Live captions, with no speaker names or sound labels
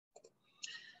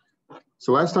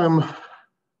So last time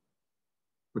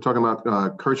we're talking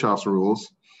about Kirchhoff's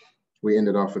rules. We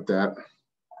ended off with that.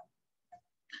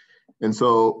 And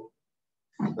so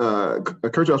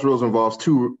Kirchhoff's rules involves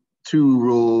two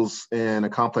rules in a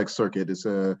complex circuit. It's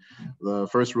the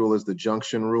first rule is the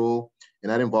junction rule,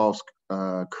 and that involves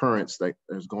currents that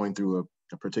is going through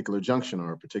a particular junction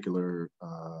or a particular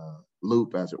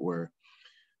loop, as it were.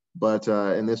 But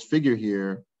in this figure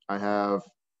here, I have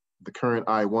the current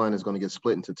I1 is going to get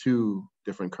split into two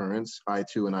different currents,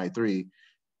 I2 and I3.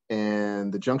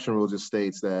 And the junction rule just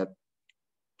states that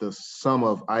the sum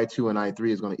of I2 and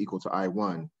I3 is going to equal to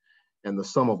I1. And the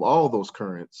sum of all those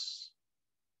currents,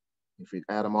 if we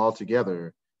add them all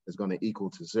together, is going to equal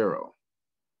to 0.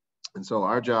 And so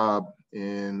our job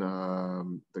in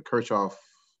the Kirchhoff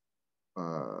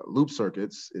loop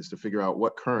circuits is to figure out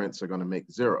what currents are going to make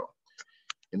 0.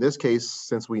 In this case,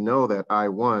 since we know that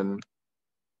I1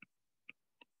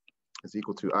 is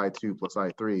equal to I2 plus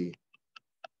I3,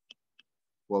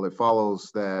 well, it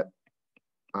follows that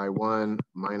I1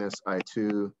 minus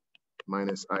I2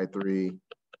 minus I3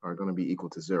 are going to be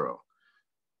equal to 0.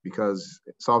 Because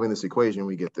solving this equation,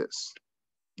 we get this.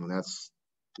 And it's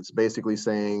basically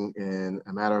saying in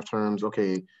a matter of terms,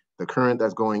 okay, the current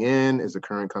that's going in is the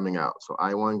current coming out. So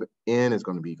I1 in is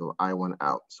going to be equal to I1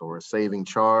 out. So we're saving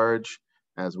charge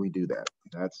as we do that.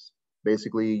 That's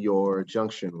basically your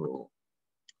junction rule.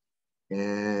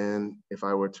 And if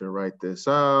I were to write this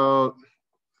out,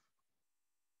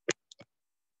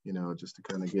 you know, just to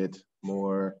kind of get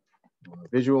more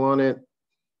visual on it.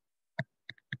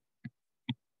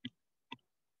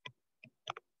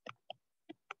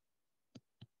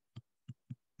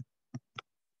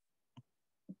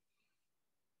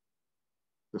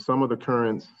 The sum of the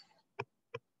currents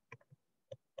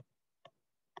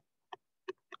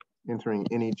entering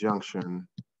any junction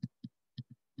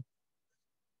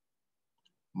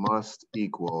must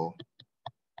equal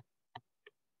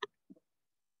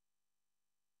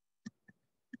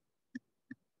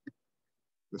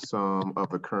the sum of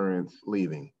the currents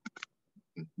leaving.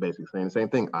 Basically saying the same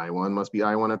thing. I1 must be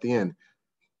I1 at the end.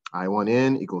 I1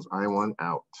 in equals I1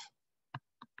 out.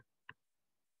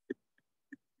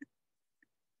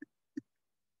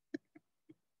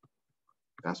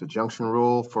 That's a junction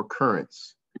rule for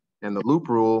currents. And the loop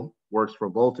rule works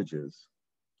for voltages.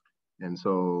 And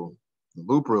so the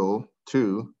loop rule,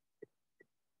 2,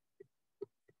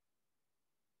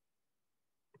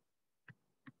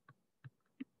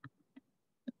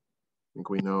 I think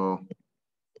we know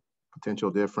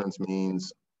potential difference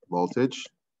means voltage.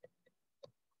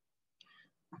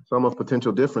 Sum of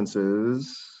potential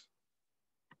differences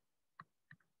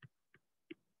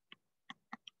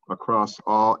across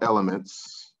all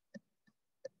elements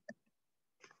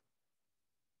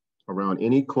around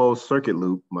any closed circuit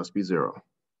loop must be 0.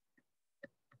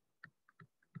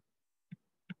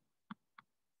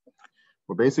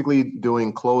 We're basically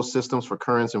doing closed systems for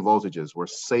currents and voltages. We're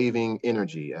saving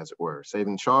energy, as it were,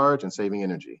 saving charge and saving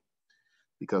energy.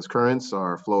 Because currents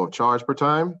are flow of charge per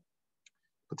time,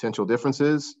 potential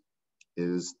differences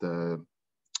is the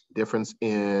difference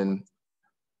in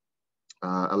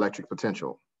electric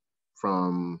potential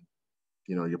from,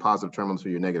 you know, your positive terminal to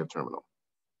your negative terminal.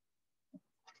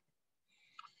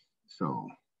 So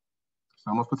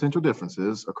sum of potential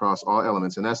differences across all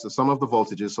elements, and that's the sum of the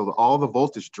voltages. So all the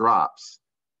voltage drops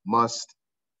must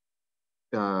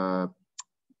add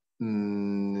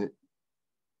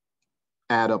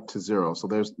up to 0. So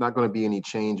there's not going to be any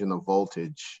change in the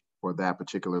voltage for that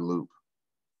particular loop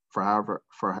for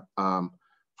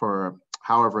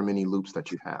however many loops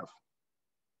that you have.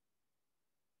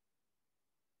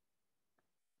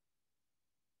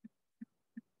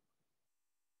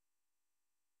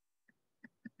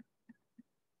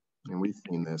 And we've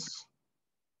seen this.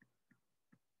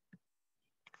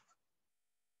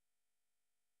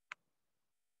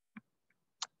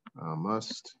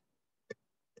 Must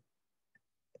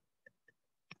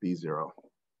be 0.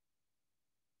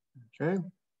 Okay.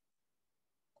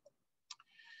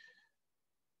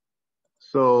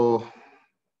 So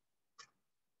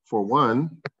for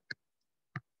 1,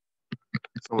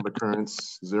 sum of the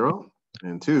currents 0,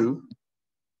 and 2,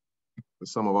 the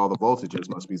sum of all the voltages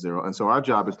must be 0. And so our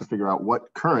job is to figure out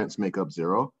what currents make up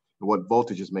 0 and what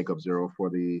voltages make up 0 for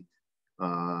the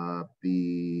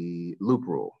loop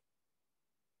rule.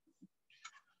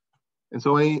 And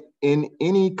so in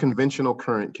any conventional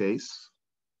current case,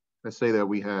 let's say that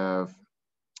we have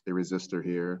a resistor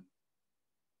here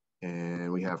and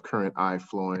we have current I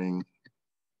flowing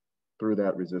through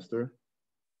that resistor.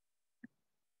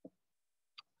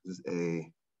 This is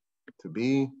A to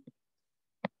B.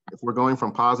 If we're going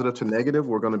from positive to negative,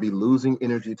 we're going to be losing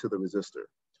energy to the resistor.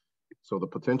 So the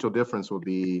potential difference will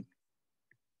be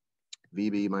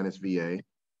VB minus VA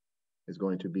is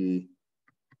going to be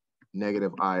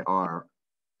negative IR.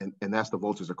 And that's the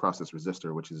voltage across this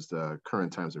resistor, which is the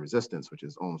current times the resistance, which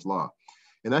is Ohm's law.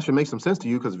 And that should make some sense to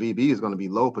you because VB is going to be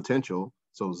low potential.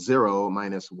 So 0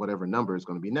 minus whatever number is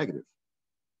going to be negative.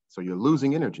 So you're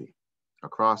losing energy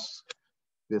across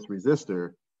this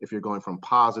resistor if you're going from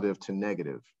positive to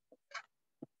negative.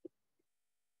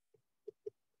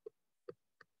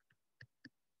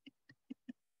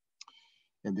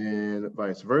 And then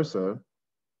vice versa,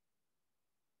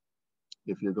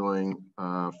 if you're going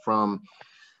from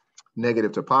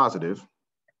negative to positive,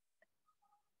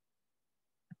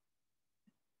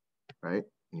 right?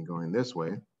 And you're going this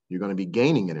way, you're going to be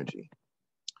gaining energy.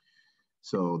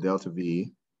 So delta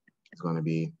V is going to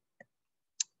be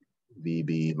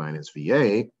VB minus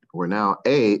VA, where now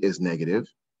A is negative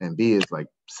and B is like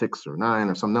 6 or 9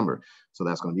 or some number. So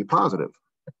that's going to be positive.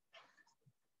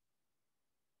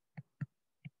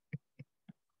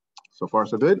 So far,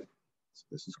 so good. So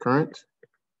this is current.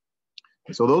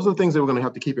 And so those are the things that we're going to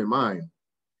have to keep in mind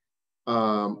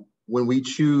when we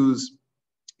choose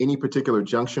any particular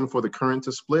junction for the current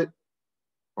to split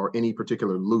or any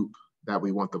particular loop that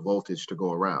we want the voltage to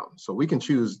go around. So we can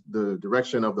choose the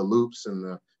direction of the loops and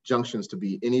the junctions to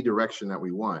be any direction that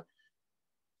we want.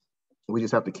 We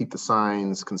just have to keep the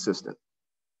signs consistent.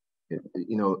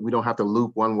 You know, we don't have to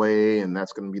loop one way and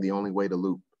that's going to be the only way to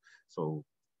loop. So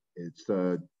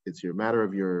it's your matter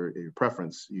of your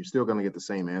preference. You're still going to get the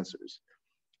same answers.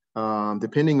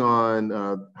 Depending on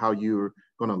how you're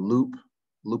going to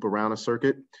loop around a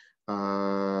circuit,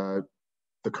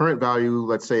 the current value,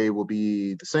 let's say, will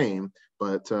be the same,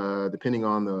 but depending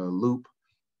on the loop,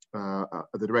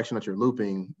 the direction that you're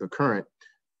looping the current,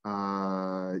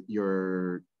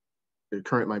 your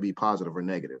current might be positive or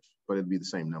negative, but it'd be the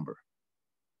same number.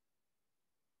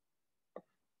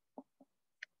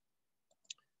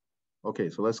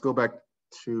 Okay, so let's go back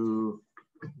to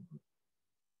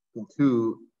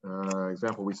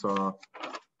example we saw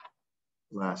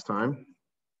last time.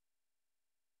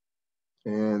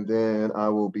 And then I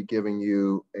will be giving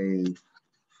you a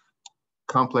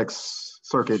complex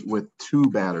circuit with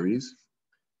 2 batteries.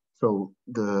 So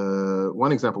the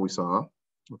one example we saw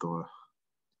with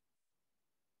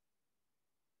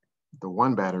the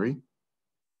one battery,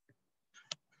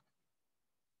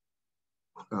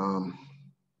 okay,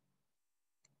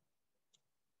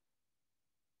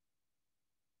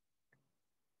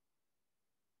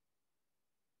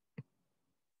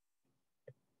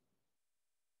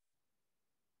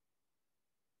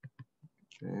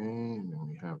 and then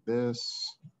we have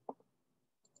this.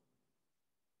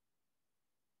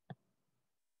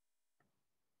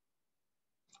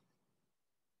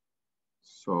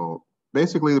 So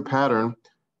basically the pattern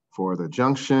for the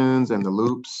junctions and the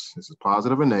loops, this is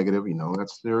positive or negative, you know,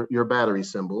 that's your battery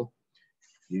symbol.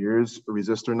 Here's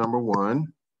resistor number 1,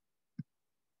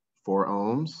 4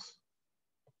 ohms.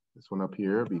 This one up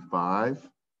here will be 5,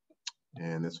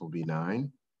 and this will be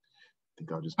 9. I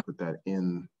think I'll just put that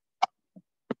in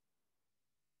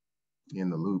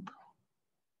the loop.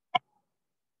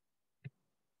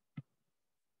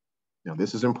 Now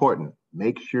this is important.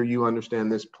 Make sure you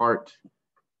understand this part. I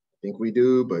think we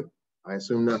do, but I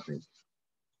assume nothing,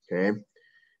 okay?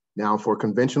 Now for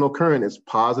conventional current, it's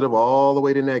positive all the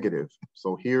way to negative.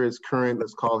 So here is current,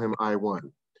 let's call him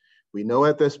I1. We know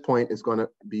at this point it's gonna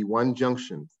be one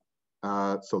junction.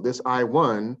 So this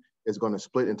I1 is gonna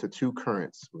split into 2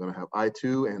 currents. We're gonna have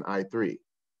I2 and I3.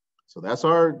 So that's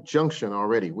our junction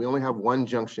already. We only have one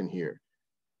junction here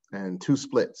and 2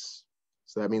 splits.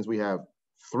 So that means we have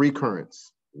 3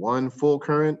 currents, 1 full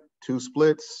current, 2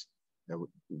 splits.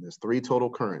 There's 3 total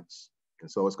currents.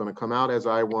 And so it's going to come out as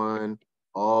I1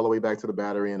 all the way back to the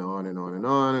battery and on and on and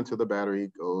on until the battery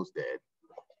goes dead.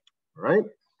 All right.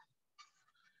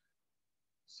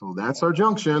 So that's our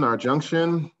junction. Our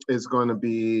junction is going to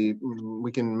be,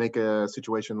 we can make a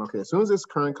situation, okay, as soon as this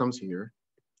current comes here,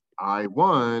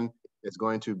 I1 is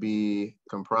going to be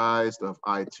comprised of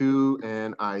I2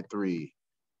 and I3.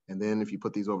 And then if you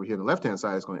put these over here on the left-hand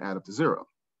side, it's going to add up to 0.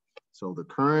 So the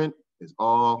current is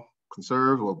all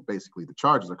conserved. Well, basically the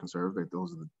charges are conserved.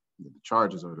 Those are the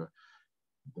charges are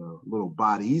the little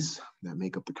bodies that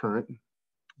make up the current in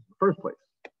the first place.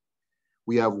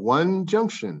 We have one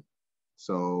junction.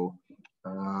 So,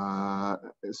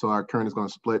 so our current is going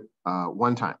to split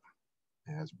one time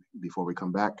before we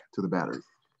come back to the battery.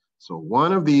 So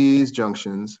one of these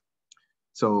junctions,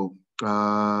 so,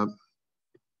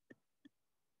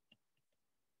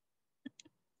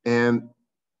 and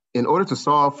in order to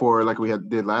solve for, like we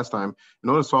did last time, in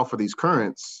order to solve for these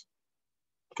currents,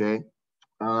 okay,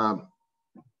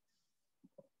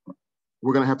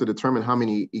 we're going to have to determine how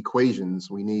many equations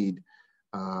we need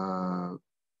for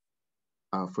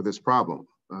this problem.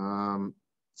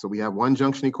 So we have one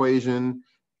junction equation,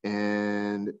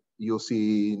 and you'll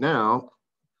see now,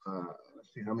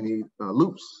 let's see how many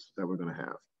loops that we're going to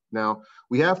have. Now,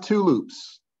 we have 2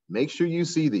 loops. Make sure you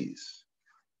see these.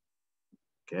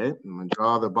 Okay, I'm going to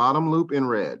draw the bottom loop in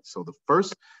red. So the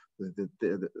first,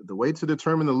 the way to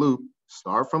determine the loop,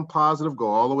 start from positive, go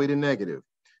all the way to negative.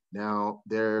 Now,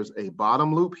 there's a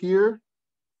bottom loop here,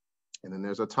 and then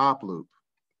there's a top loop.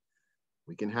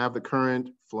 We can have the current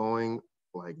flowing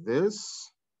like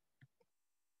this.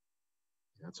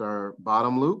 That's our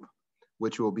bottom loop,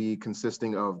 which will be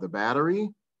consisting of the battery,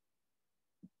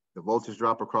 the voltage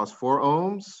drop across 4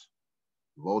 ohms,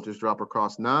 voltage drop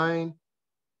across 9,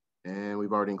 and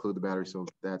we've already included the battery, so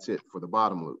that's it for the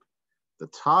bottom loop. The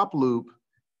top loop,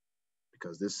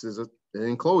 because this is an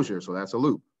enclosure, so that's a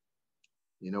loop.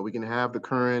 You know, we can have the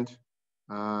current,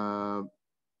 you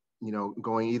know,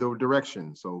 going either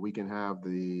direction. So we can have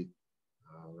the,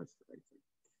 let's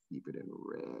keep it in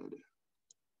red.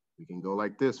 We can go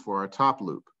like this for our top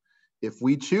loop. If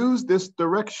we choose this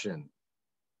direction,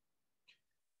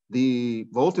 the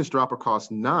voltage drop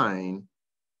across 9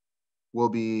 will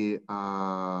be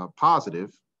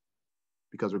positive,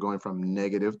 because we're going from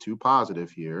negative to positive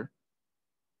here.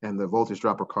 And the voltage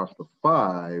drop across the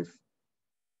 5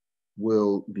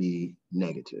 will be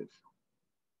negative,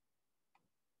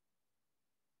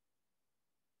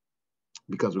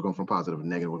 because we're going from positive to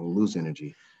negative, we're going to lose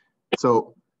energy.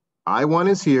 So I1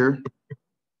 is here,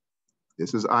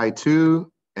 this is I2,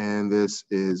 and this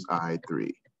is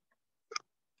I3.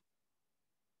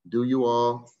 Do you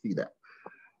all see that?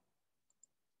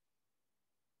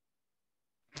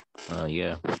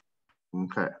 Yeah.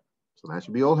 Okay, so that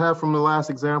should be all have from the last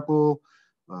example,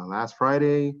 last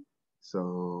Friday.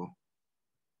 So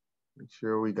make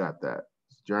sure we got that.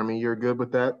 Jeremy, you're good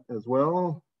with that as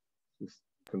well? Just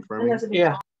confirming.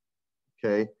 Yeah.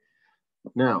 Okay,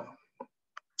 now,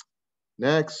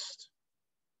 next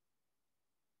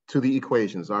to the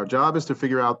equations. Our job is to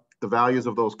figure out the values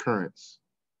of those currents.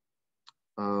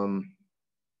 And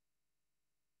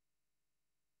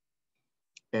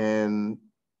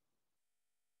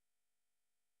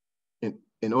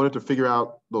in order to figure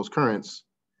out those currents,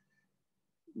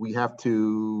 we have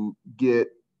to get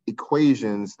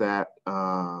equations that,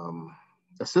 a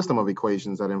system of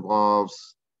equations that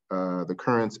involves the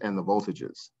currents and the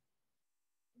voltages.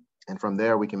 And from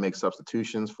there, we can make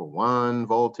substitutions for one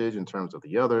voltage in terms of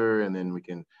the other, and then we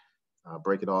can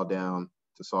break it all down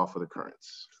to solve for the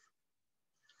currents.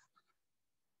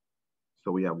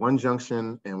 So we have one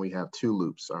junction and we have 2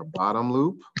 loops, our bottom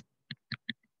loop.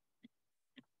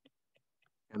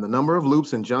 And the number of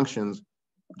loops and junctions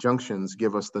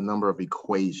give us the number of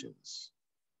equations.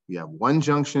 We have 1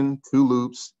 junction, 2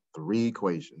 loops, 3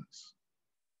 equations.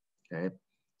 Okay,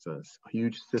 so it's a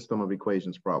huge system of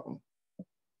equations problem.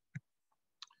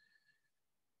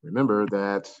 Remember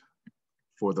that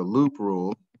for the loop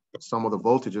rule, the sum of the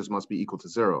voltages must be equal to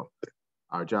 0.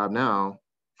 Our job now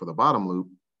for the bottom loop,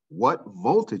 what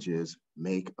voltages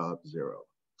make up 0?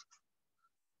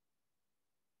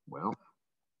 Well,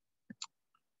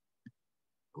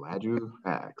 glad you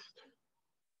asked.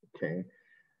 Okay,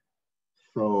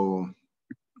 so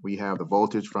we have the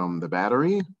voltage from the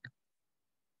battery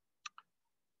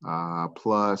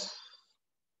plus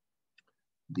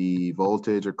the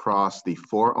voltage across the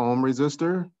 4 ohm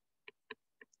resistor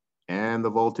and the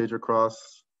voltage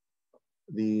across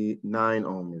the 9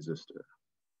 ohm resistor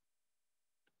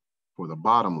for the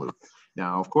bottom loop.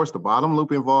 Now, of course, the bottom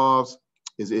loop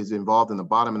is involved in the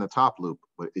bottom and the top loop,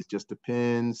 but it just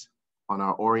depends on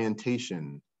our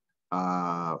orientation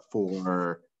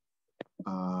for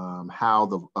how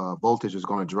the voltage is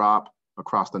going to drop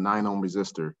across the 9 ohm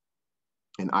resistor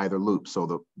in either loop.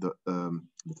 So the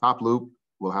top loop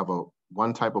will have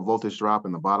one type of voltage drop,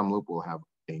 and the bottom loop will have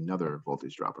another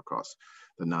voltage drop across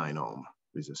the 9 ohm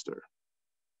resistor.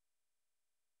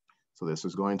 So this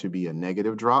is going to be a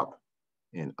negative drop,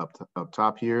 and up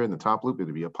top here in the top loop,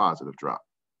 it'll be a positive drop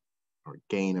or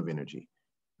gain of energy.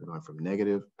 We're going from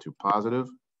negative to positive,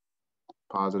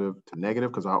 positive to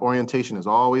negative, because our orientation is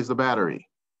always the battery.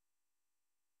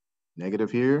 Negative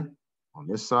here on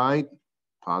this side,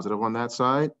 positive on that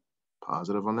side,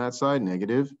 positive on that side,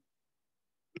 negative,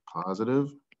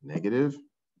 positive, negative,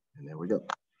 and there we go.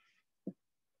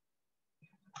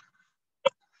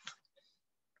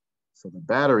 So the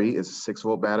battery is a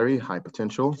 6-volt battery, high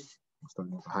potential.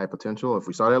 Starting with high potential. If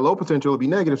we start at low potential, it'd be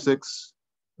 -6.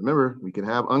 Remember, we could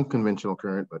have unconventional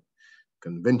current, but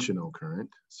conventional current.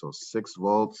 So 6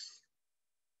 volts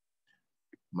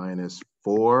minus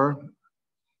 4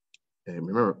 And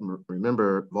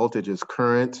remember, voltage is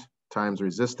current times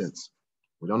resistance.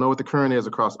 We don't know what the current is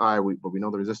across I, but we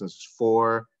know the resistance is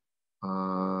 4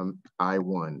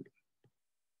 I1.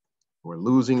 We're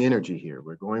losing energy here.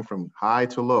 We're going from high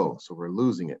to low, so we're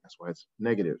losing it. That's why it's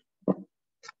negative.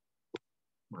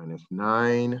 Minus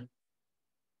 9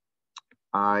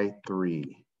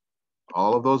 I3.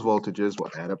 All of those voltages will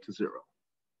add up to 0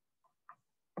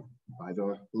 by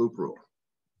the loop rule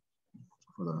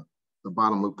for the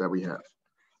bottom loop that we have.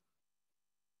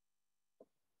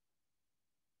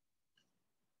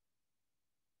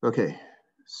 Okay,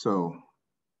 so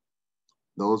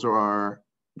those are our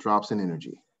drops in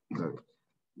energy. The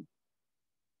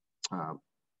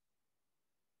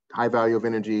high value of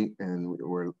energy, and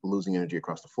we're losing energy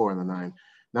across the 4 and the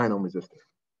 9 ohm resistor.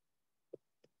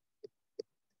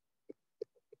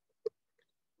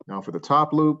 Now for the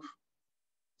top loop,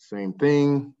 same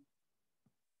thing.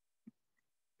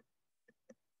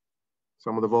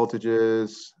 Some of the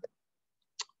voltages,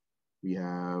 we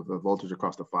have a voltage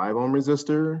across the 5 ohm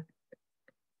resistor,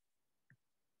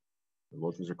 the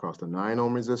voltage across the 9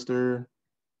 ohm resistor,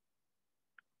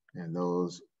 and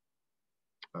those,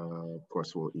 of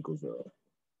course, will equal 0.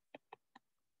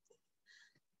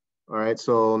 All right,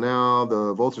 so now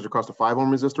the voltage across the 5 ohm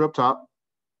resistor up top,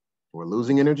 we're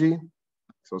losing energy.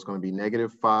 So it's going to be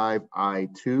negative 5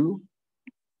 I2.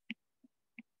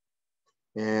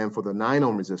 And for the 9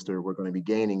 ohm resistor, we're going to be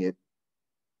gaining it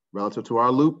relative to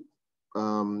our loop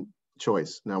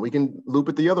choice. Now we can loop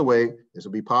it the other way. This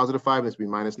will be positive 5, this will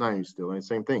be minus 9. You're still doing the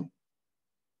same thing.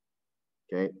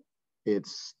 Okay,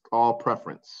 it's all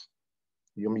preference.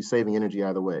 You're going to be saving energy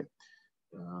either way.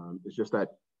 It's just that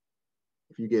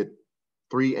if you get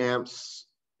 3 amps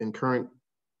in current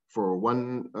for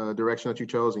one direction that you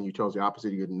chose, and you chose the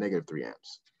opposite, you get negative 3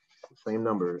 amps. Same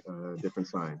number, different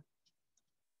sign.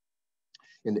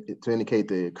 And to indicate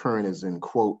the current is in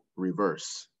quote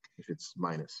reverse if it's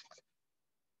minus.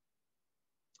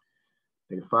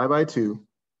 Negative 5 I2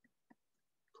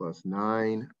 plus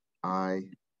 9 I3.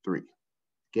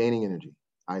 Gaining energy.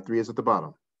 I3 is at the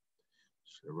bottom.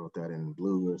 Should have wrote that in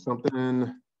blue or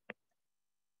something.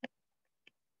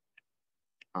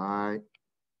 I3.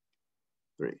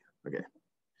 Okay.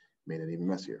 Made it even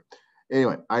messier.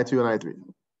 Anyway, I2 and I3.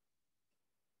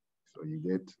 So you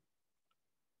get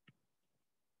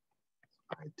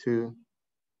I2.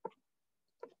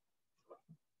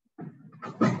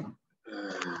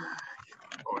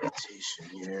 Orientation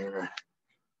here.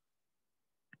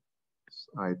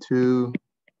 I2,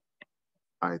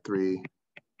 I3,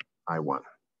 I1.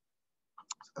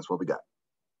 So that's what we got.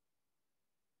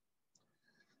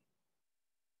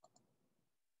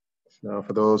 Now,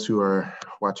 for those who are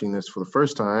watching this for the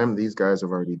first time, these guys have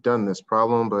already done this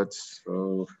problem, but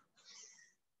so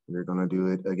we're going to do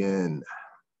it again.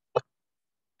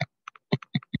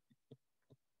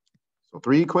 So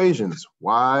 3 equations.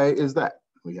 Why is that?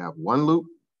 We have one loop.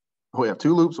 We have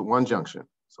 2 loops and 1 junction.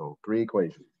 So 3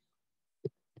 equations.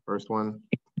 First one,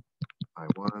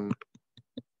 I1,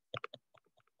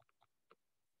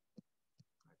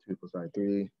 I2 plus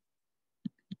I3.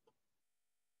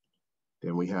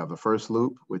 Then we have the first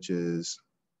loop, which is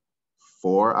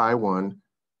 4I1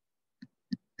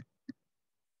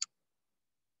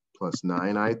 plus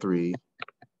 9I3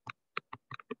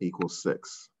 equals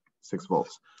 6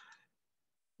 volts.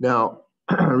 Now,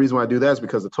 the reason why I do that is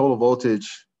because the total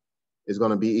voltage is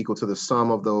going to be equal to the sum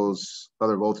of those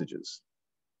other voltages.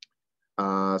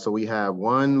 So we have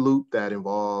one loop that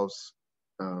involves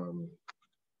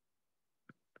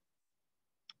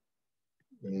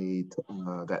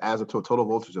that adds up to a total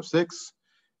voltage of 6,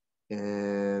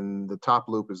 and the top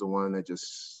loop is the one that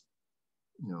just,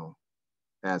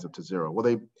 adds up to 0. Well,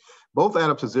 they both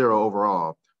add up to 0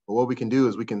 overall, but what we can do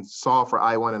is we can solve for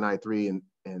I1 and I3,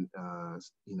 and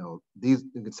these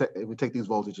we take these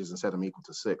voltages and set them equal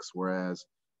to 6, whereas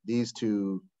these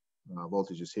 2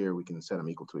 voltages here, we can set them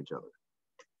equal to each other.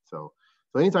 So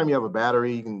anytime you have a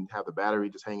battery, you can have the battery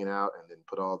just hanging out and then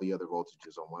put all the other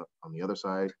voltages on the other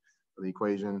side of the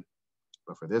equation.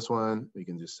 But for this one, we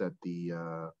can just set the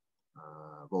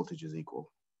voltages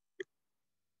equal.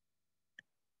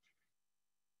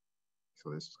 So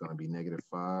this is going to be negative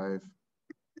 5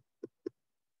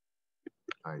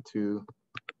 I2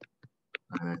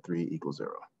 and I3 equals 0.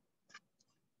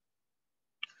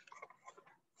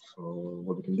 So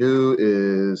what we can do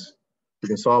is we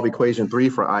can solve equation 3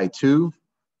 for I2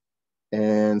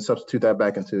 and substitute that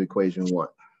back into equation 1.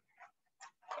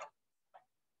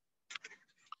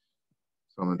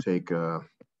 So I'm going to take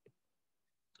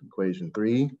equation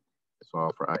 3,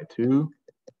 solve for I2,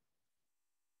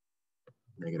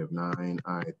 negative 9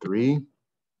 I3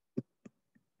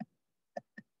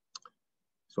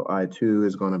 So I2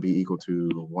 is going to be equal to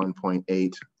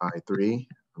 1.8 I3.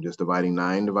 I'm just dividing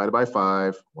 9 divided by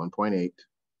 5, 1.8.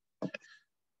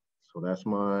 So that's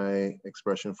my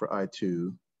expression for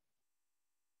I2.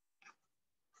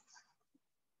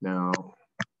 Now,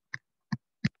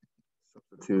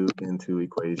 substitute into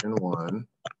equation 1.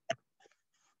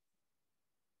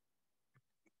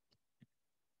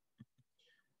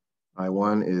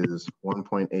 I1 is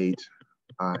 1.8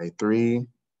 I3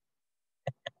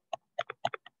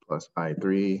 plus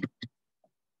I3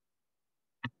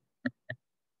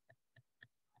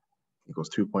 equals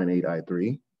 2.8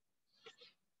 I3.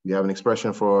 We have an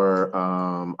expression for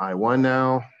I1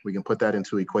 now. We can put that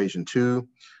into equation 2.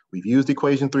 We've used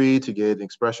equation 3 to get an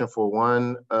expression for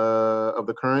one of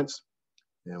the currents.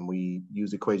 And we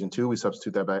use equation 2, we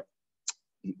substitute that back.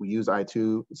 We use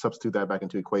I2, substitute that back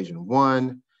into equation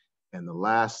 1. And the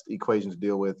last equation to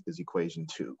deal with is equation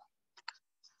 2.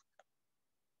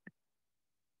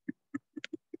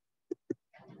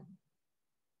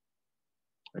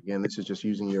 Again, this is just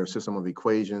using your system of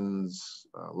equations,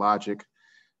 logic.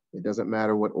 It doesn't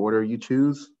matter what order you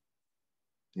choose.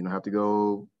 You don't have to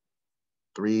go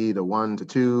 3 to 1 to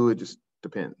 2. It just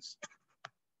depends.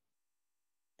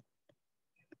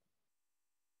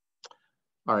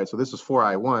 All right, so this is for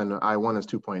I1. I1 is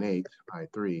 2.8,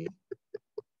 I3.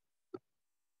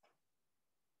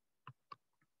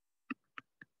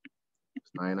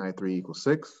 It's 9 I3 equals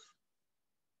 6.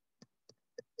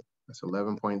 That's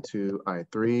 11.2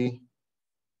 I3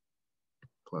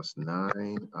 plus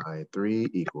 9 I3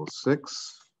 equals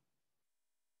 6.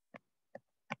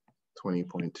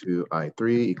 20.2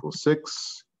 I3 equals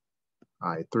 6.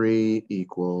 I3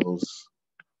 equals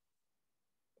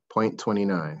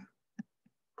 0.29.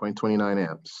 0.29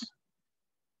 amps.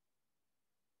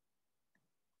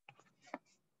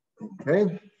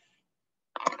 Okay,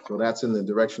 so that's in the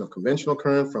direction of conventional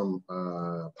current from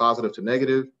positive to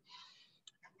negative.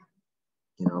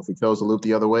 You know, if we chose to loop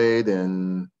the other way,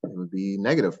 then it would be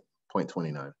negative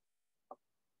 0.29.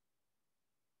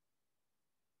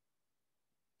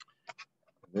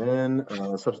 Then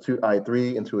substitute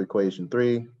I3 into equation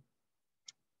 3.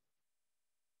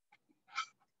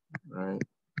 All right.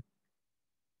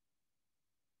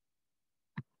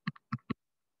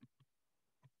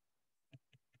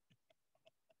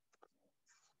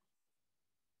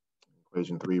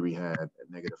 Equation 3, we had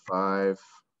negative 5.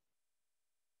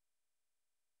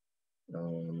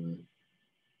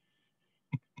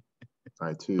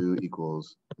 I2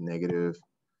 equals negative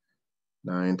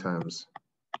 9 times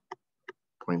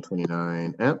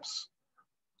 0.29 amps.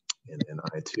 And then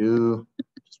I2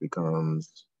 just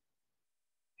becomes,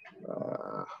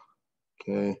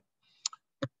 okay,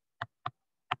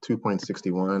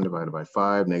 2.61 divided by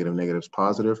 5, negative is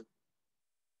positive.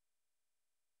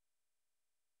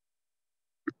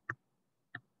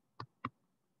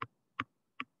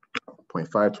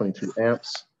 .522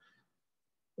 amps.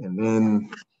 And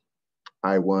then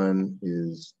I1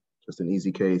 is just an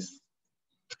easy case.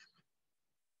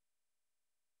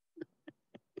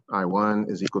 I1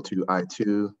 is equal to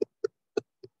I2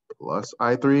 plus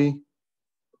I3,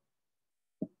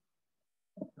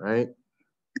 right?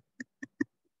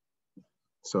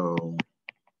 So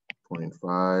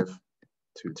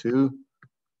 0.522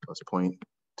 plus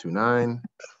 0.29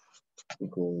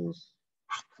 equals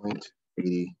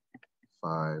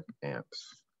 0.85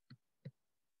 amps.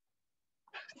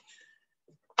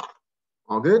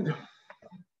 All good?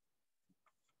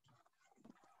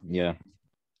 Yeah.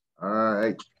 All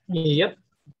right. Yep.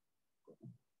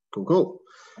 Cool.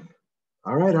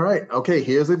 All right. Okay,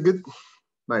 here's a good,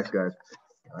 nice guys.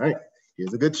 All right,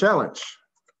 here's a good challenge.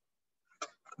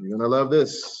 You're gonna love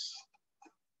this.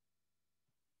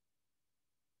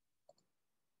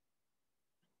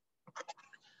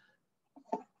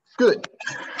 Good.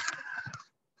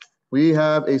 We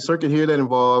have a circuit here that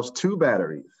involves 2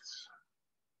 batteries.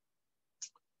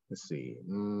 Let's see.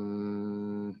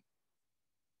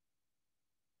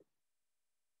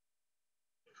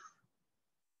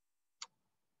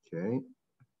 Okay,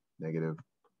 negative,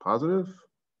 positive.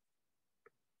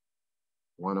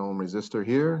 1 ohm resistor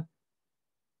here.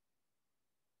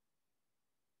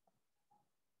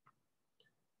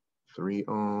 Three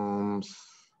ohms.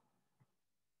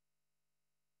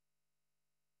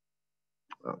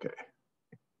 Okay.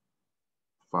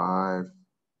 5.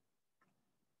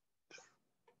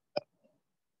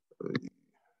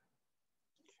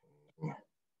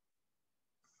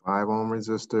 5 ohm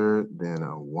resistor, then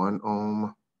a 1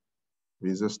 ohm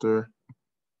resistor.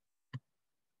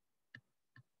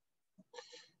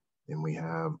 Then we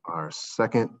have our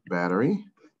second battery.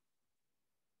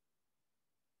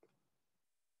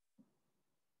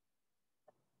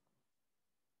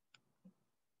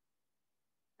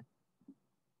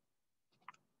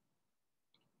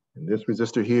 And this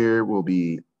resistor here will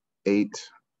be 8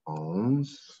 ohms,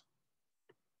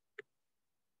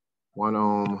 1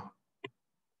 ohm,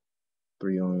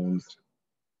 3 ohms.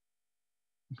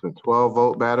 It's a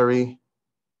 12-volt battery,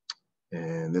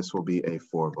 and this will be a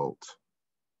 4-volt,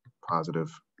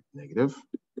 positive, negative.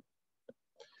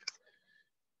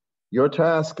 Your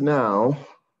task now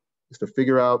is to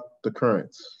figure out the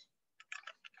currents.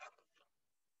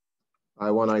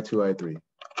 I1, I2, I3.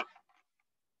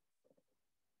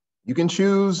 You can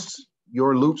choose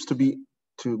your loops to be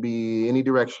any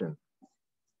direction.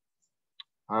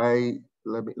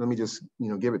 Let me just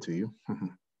give it to you.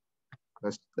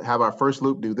 Let's have our first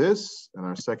loop do this and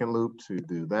our second loop to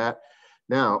do that.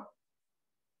 Now,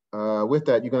 with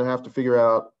that, you're going to have to figure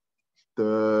out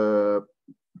the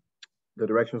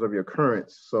directions of your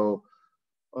currents. So,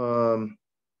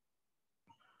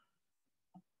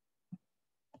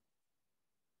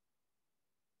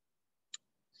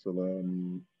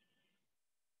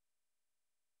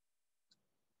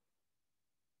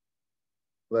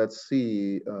 let's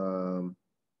see.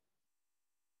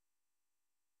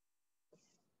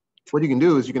 What you can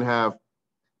do is you can have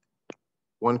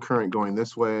one current going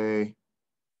this way,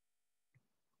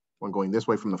 one going this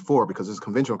way from the 4, because this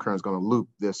conventional current is going to loop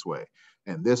this way.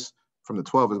 And this from the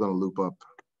 12 is going to loop up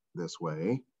this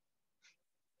way.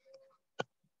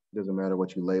 Doesn't matter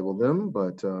what you label them,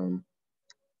 but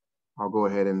I'll go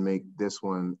ahead and make this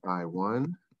one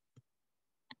I1,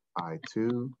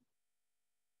 I2,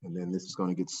 and then this is going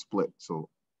to get split. So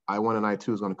I1 and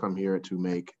I2 is going to come here to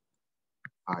make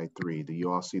I3. Do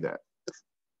you all see that?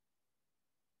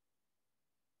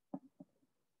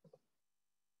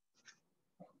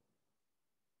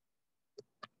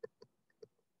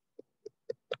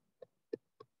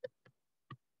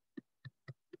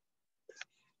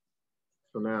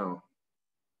 So now,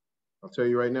 I'll tell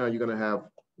you right now, you're going to have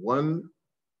one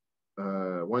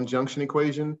junction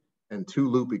equation and 2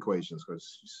 loop equations,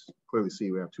 because you clearly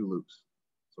see we have 2 loops.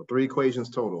 So 3 equations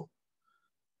total.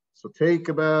 So take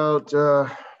about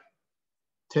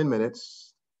 10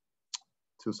 minutes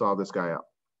to solve this guy out.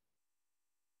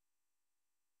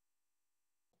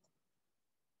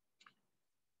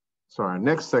 So our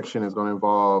next section is going to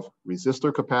involve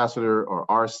resistor, capacitor, or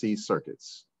RC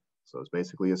circuits. So it's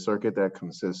basically a circuit that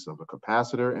consists of a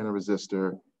capacitor and a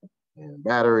resistor and a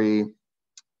battery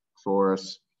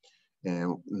source.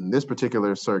 And in this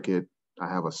particular circuit, I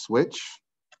have a switch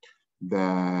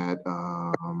that,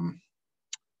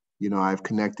 I've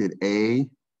connected A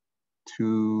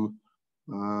to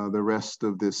the rest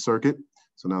of this circuit.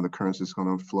 So now the current is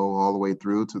going to flow all the way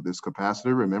through to this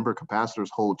capacitor. Remember, capacitors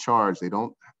hold charge. They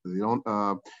don't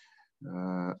allow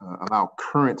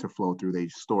current to flow through. They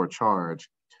store charge.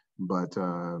 But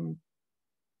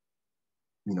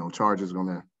charge is going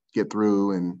to get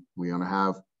through, and we're going to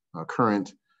have a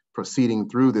current proceeding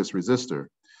through this resistor.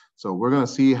 So we're going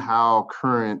to see how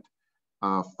current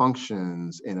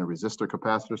functions in a resistor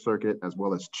capacitor circuit as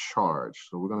well as charge.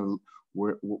 So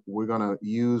we're going to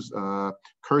use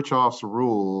Kirchhoff's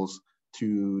rules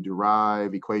to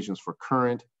derive equations for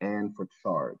current and for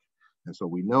charge. And so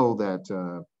we know that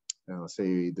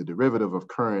say the derivative of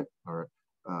current or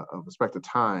of respect to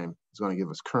time is going to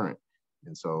give us current.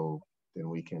 And so then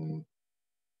we can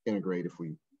integrate, if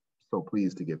we so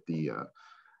please, to get the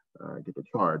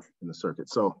charge in the circuit.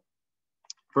 So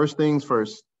first things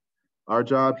first, our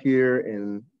job here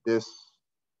in this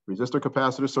resistor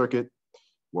capacitor circuit,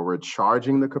 where we're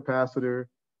charging the capacitor,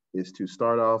 is to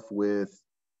start off with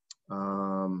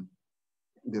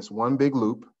this one big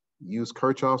loop, use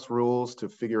Kirchhoff's rules to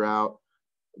figure out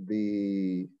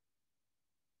the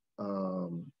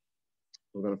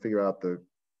we're going to figure out the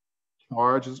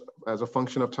charge as a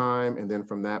function of time, and then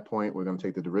from that point, we're going to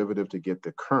take the derivative to get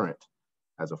the current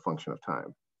as a function of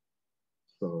time.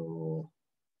 So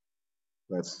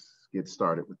let's get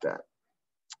started with that.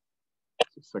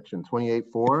 So section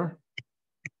 28.4,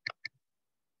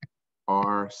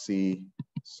 RC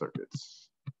circuits.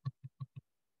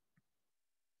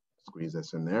 Squeeze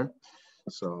this in there.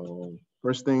 So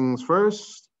first things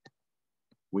first,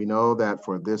 we know that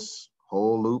for this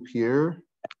whole loop here,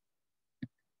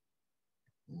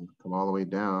 come all the way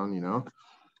down,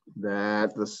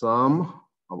 that the sum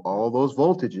of all those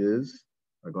voltages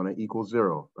are going to equal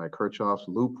 0 by Kirchhoff's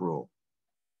loop rule.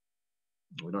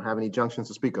 We don't have any junctions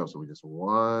to speak of, so we just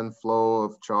one flow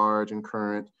of charge and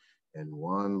current and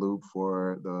one loop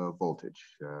for the voltage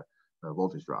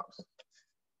drops.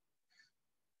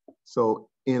 So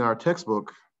in our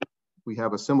textbook, we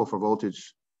have a symbol for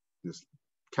voltage, this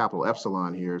capital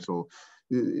epsilon here. So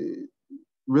it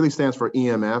really stands for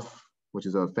EMF, which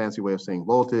is a fancy way of saying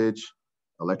voltage.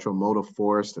 Electromotive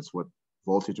force, that's what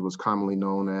voltage was commonly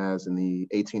known as in the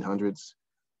 1800s.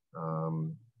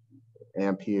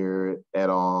 Ampere et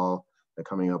al.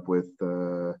 Coming up with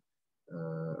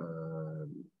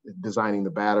designing the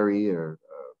battery or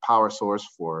power source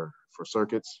for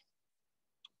circuits.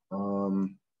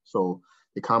 So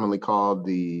they commonly called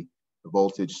the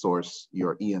voltage source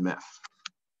your EMF.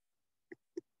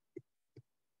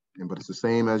 But it's the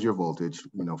same as your voltage,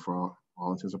 you know, for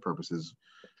all intents and purposes.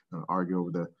 Argue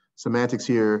over the semantics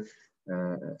here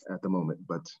at the moment,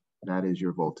 but that is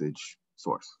your voltage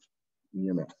source,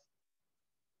 EMF.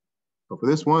 So for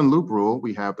this one loop rule,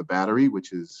 we have the battery,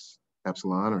 which is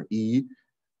epsilon or E,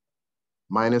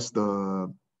 minus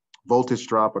the voltage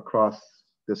drop across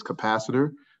this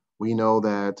capacitor. We know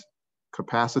that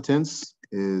capacitance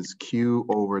is Q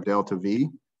over delta V.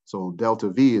 So delta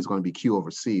V is going to be Q over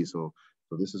C. So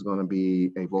this is going to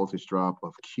be a voltage drop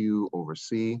of Q over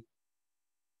C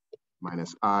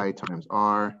minus I times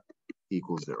R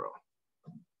equals 0.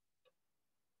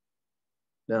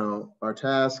 Now, our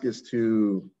task is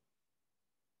to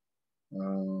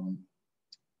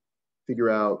figure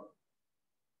out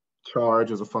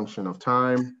charge as a function of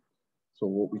time. So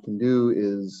what we can do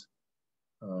is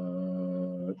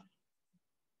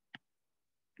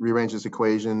rearrange this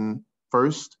equation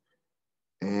first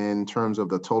in terms of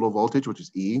the total voltage, which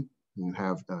is E. You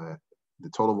have the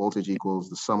total voltage equals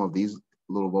the sum of these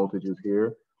little voltages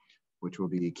here, which will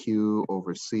be Q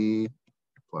over C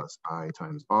plus I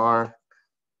times R.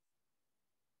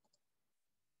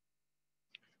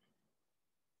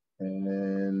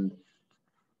 And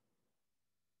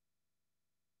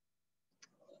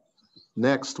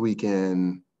next we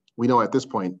know at this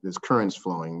point there's currents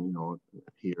flowing, you know,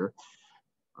 here.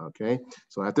 Okay,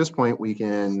 so at this point we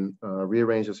can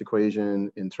rearrange this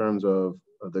equation in terms of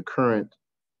the current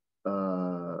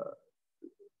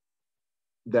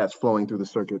that's flowing through the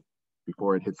circuit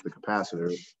before it hits the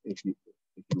capacitor, if you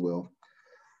will.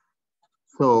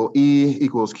 So E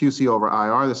equals QC over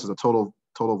IR. This is a total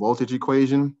voltage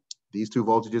equation. These two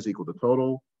voltages equal the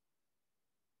total.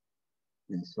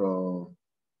 And so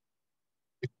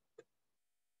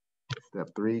step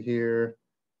 3 here,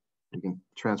 we can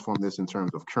transform this in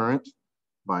terms of current.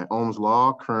 By Ohm's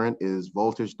law, current is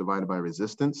voltage divided by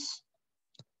resistance.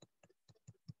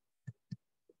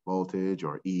 Voltage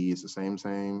or E is the same,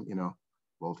 you know,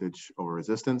 voltage over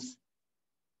resistance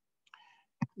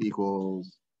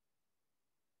equals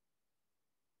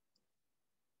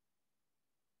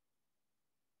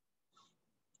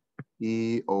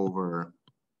E over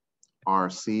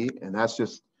RC. And that's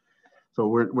just, so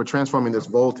we're transforming this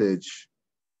voltage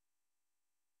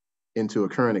into a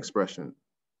current expression.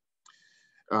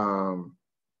 So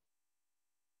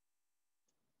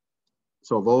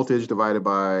voltage divided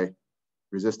by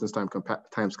resistance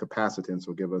times capacitance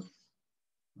will give us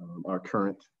our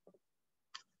current.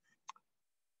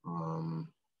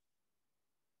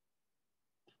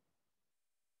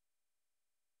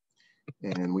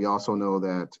 And we also know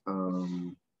that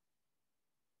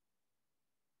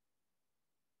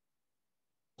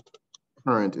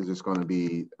current is just going to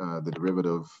be the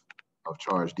derivative of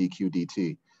charge dq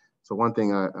dt. So one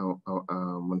thing I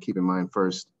want to keep in mind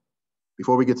first,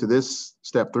 before we get to this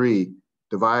step 3,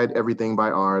 divide everything by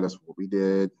R. That's what we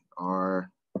did, R.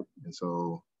 And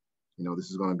so, you know, this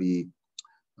is going to be,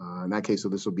 in that case, so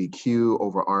this will be Q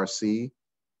over RC.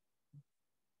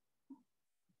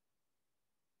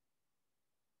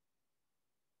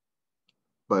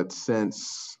 But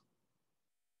since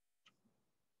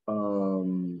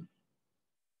Q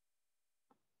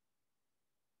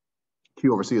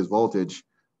over C is voltage,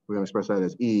 we're going to express that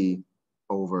as E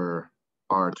over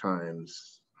R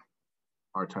times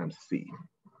C.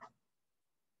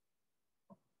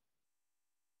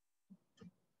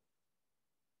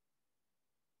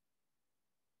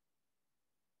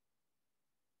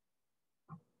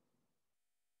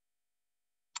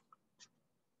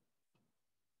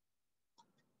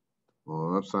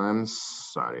 Whoops, I'm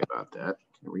sorry about that.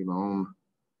 Can't read my own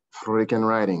freaking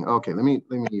writing. Okay, let me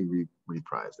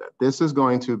reprise that. This is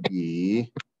going to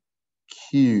be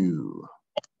Q.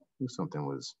 I think something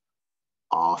was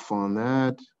off on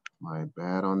that. My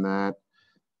bad on that.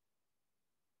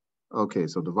 Okay,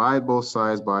 so divide both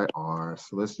sides by R.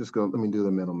 So let's just go, let me do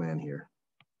the middleman here.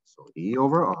 So E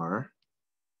over R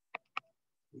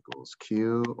equals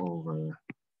Q over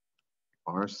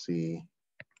RC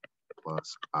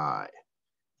plus I.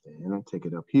 And I'll take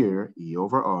it up here, E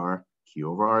over R,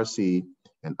 Q over RC,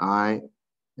 and I,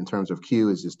 in terms of Q,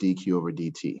 is just dQ over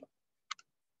dt.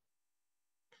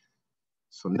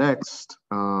 So next,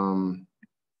 in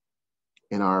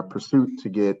our pursuit to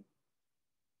get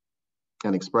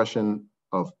an expression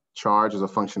of charge as a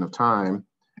function of time,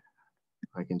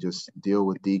 I can just deal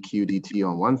with dq dt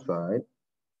on one side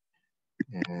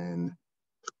and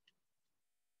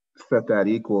set that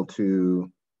equal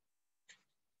to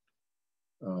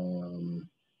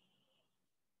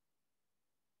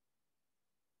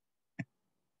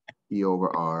E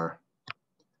over R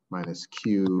minus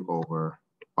Q over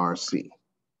RC.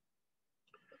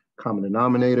 Common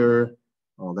denominator,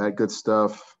 all that good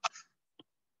stuff.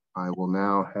 I will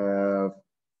now have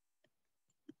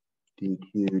dq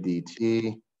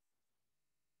dt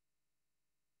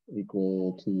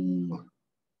equal to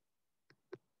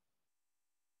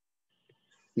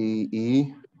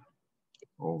CE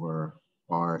over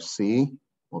RC,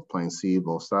 multiplying C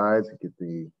both sides, get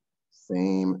the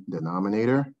same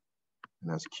denominator,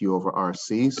 and that's Q over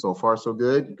RC. So far, so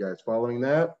good. You guys following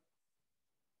that?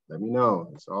 Let me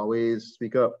know. As always,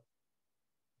 speak up.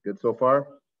 Good so far?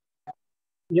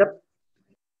 Yep.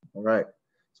 All right.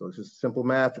 So it's just simple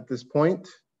math at this point.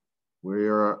 We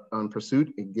are on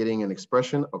pursuit of getting an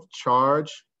expression of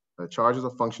charge. Charge is a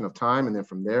function of time, and then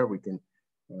from there we can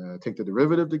take the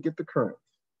derivative to get the current.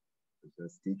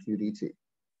 That's dq dt.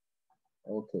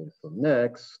 Okay, so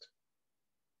next,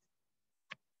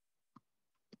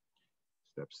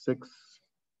 step 6,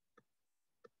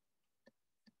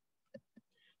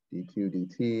 dq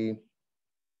dt.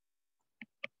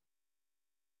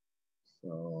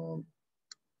 So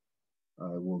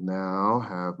I will now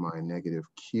have my negative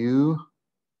q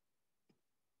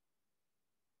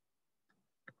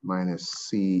minus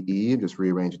CE, just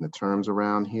rearranging the terms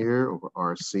around here over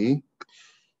RC.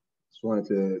 Just wanted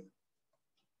to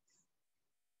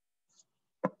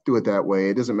do it that way.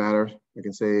 It doesn't matter. I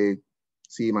can say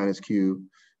C minus Q,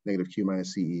 negative Q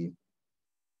minus CE.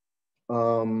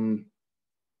 And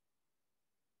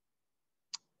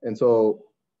so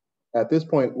at this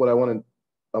point, what I want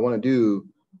to do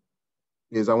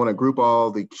is I want to group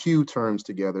all the Q terms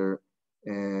together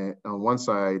and on one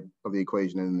side of the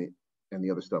equation and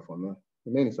the other stuff on the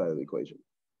remaining side of the equation.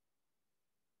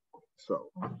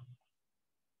 So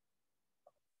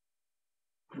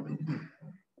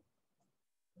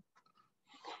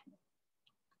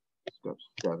step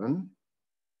 7.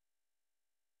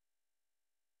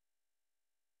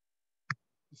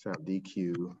 Let's have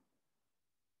dq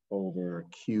over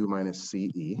q minus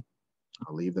CE.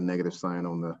 I'll leave the negative sign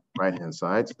on the right-hand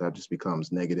side, so that just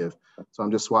becomes negative. So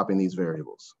I'm just swapping these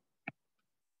variables.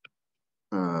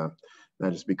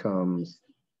 That just becomes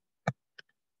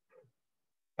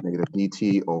negative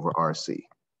dt over RC.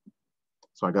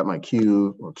 So I got my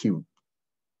Q or Q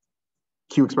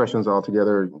expressions all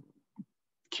together,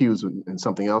 Q's and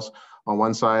something else on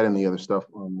one side and the other stuff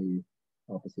on the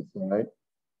opposite side.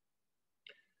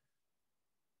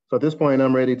 So at this point,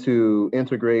 I'm ready to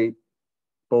integrate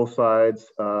both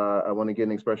sides. I want to get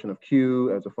an expression of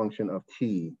Q as a function of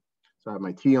T. So I have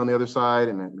my T on the other side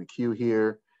and then the Q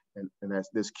here. And that's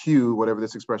this Q, whatever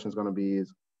this expression is going to be,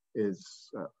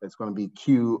 it's going to be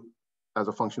Q as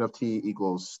a function of T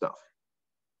equals stuff.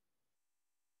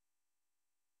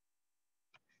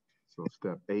 So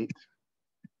step 8,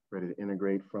 ready to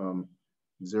integrate from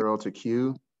 0 to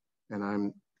Q. And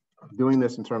I'm doing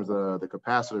this in terms of the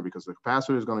capacitor because the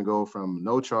capacitor is going to go from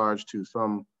no charge to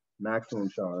some maximum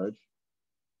charge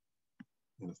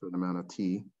in a certain amount of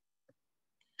T.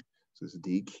 So this is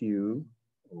dQ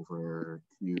over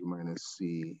Q minus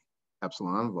C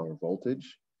epsilon of our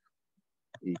voltage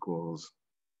equals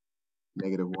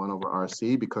negative 1 over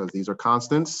RC because these are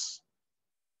constants.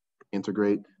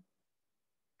 Integrate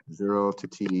 0 to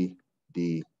T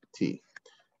dt.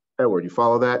 Edward, you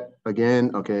follow that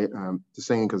again? Okay, just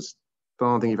saying because I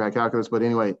don't think you've had calculus, but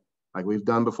anyway, like we've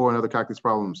done before in other calculus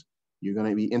problems, you're going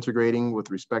to be integrating with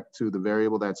respect to the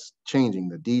variable that's changing,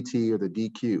 the dt or the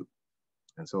dq.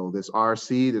 And so this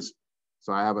RC,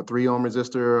 so I have a 3 ohm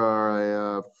resistor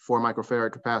or a 4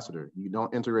 microfarad capacitor. You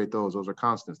don't integrate those are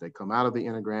constants. They come out of the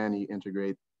integrand, you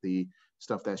integrate the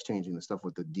stuff that's changing, the stuff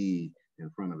with the D in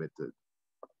front of it.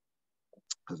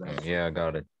 Yeah, I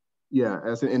got it. Yeah,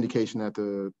 that's an indication that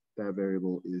that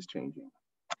variable is changing.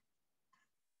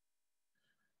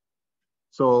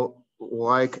 So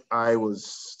like I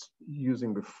was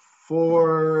using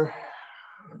before,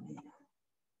 let me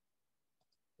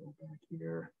go back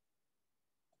here.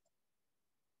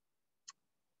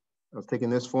 I was taking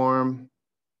this form.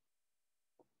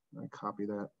 I copy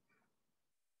that.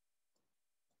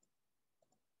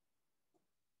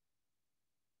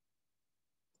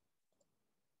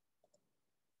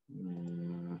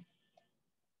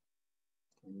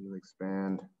 Can you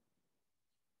expand?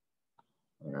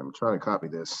 I'm trying to copy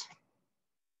this.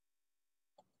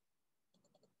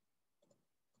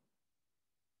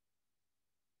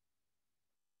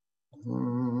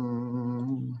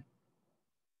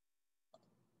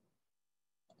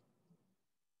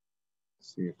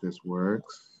 see if this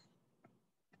works.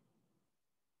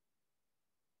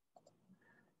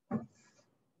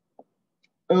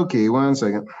 Okay, 1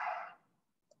 second.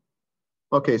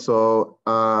 Okay, so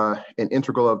an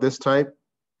integral of this type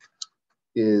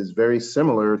is very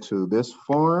similar to this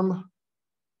form.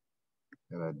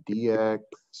 Dx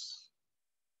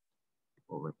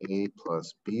over a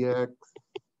plus bx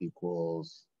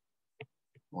equals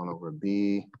 1 over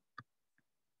b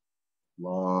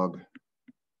log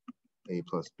a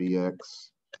plus bx.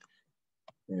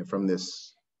 And from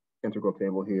this integral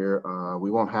table here, we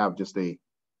won't have just a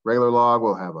regular log,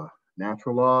 we'll have a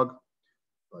natural log,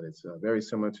 but it's very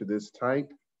similar to this type.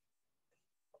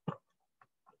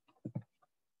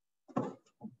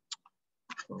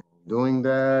 So doing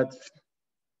that,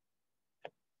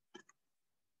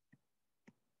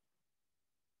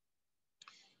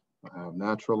 I have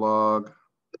natural log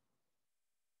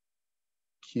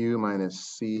q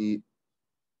minus c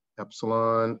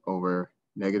epsilon over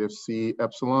negative c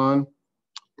epsilon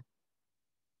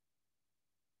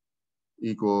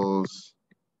equals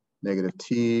negative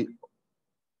t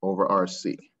over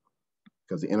rc,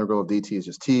 because the integral of dt is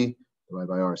just t divided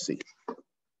by rc.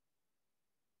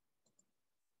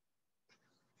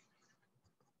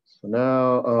 So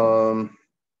now,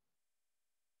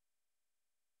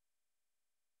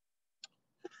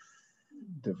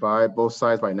 divide both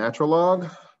sides by natural log.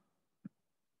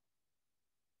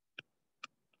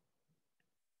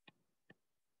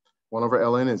 One over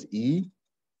ln is e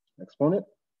exponent.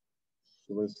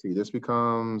 So let's see, this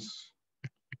becomes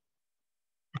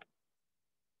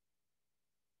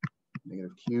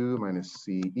negative q minus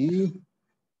ce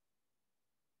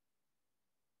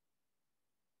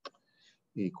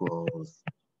equals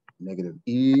negative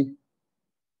e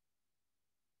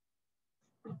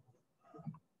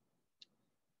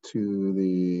to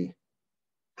the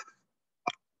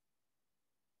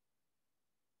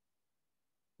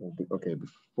okay,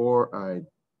 before I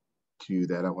do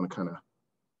that, I want to kind of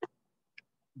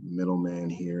middleman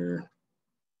here.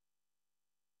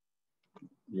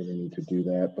 Really need to do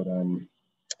that, but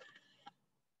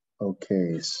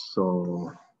okay,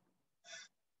 so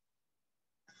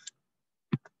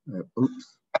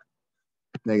oops,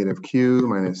 negative q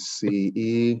minus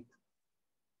ce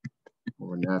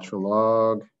over natural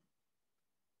log,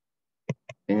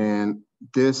 and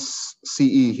this ce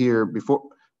here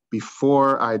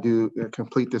before I do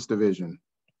complete this division,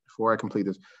 before I complete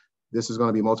this, this is going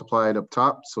to be multiplied up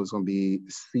top, so it's going to be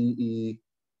CET.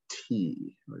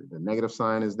 The negative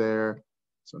sign is there,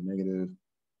 so negative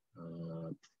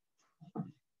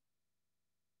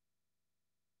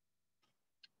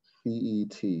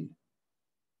CET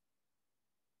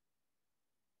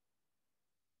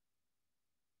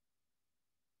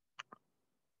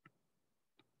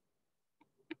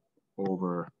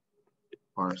over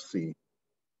RC.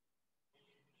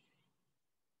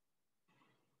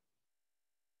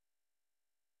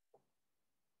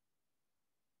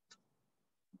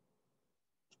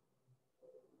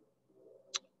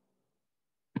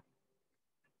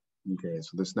 Okay,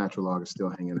 so this natural log is still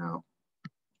hanging out.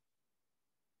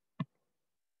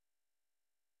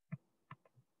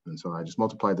 And so I just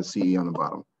multiplied the CE on the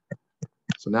bottom.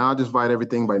 So now I just divide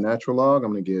everything by natural log.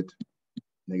 I'm going to get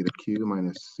negative q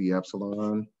minus c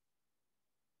epsilon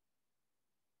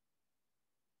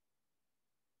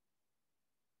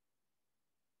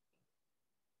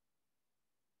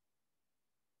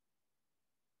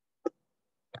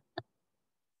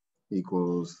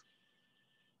equals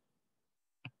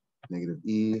negative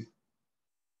e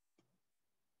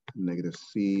negative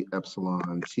c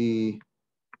epsilon t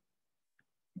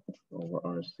over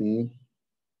RC.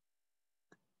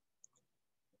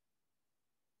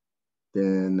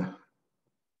 Then at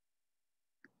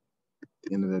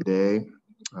the end of the day,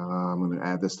 I'm going to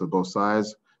add this to both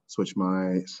sides, switch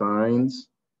my signs.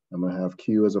 I'm going to have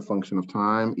q as a function of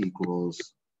time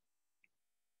equals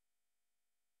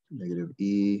negative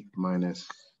e minus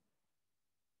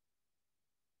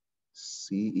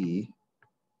CE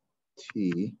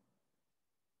t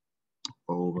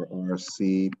over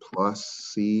RC plus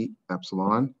C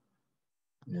epsilon.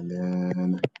 And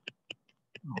then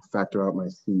I'll factor out my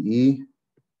CE.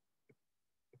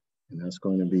 And that's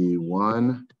going to be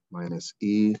 1 minus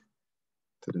E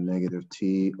to the negative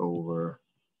T over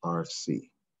RC.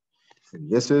 And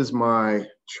this is my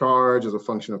charge as a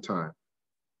function of time.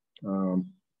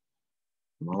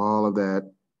 All of that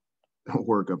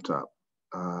work up top.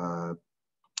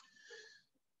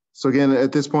 So again,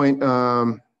 at this point,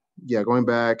 yeah, going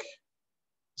back,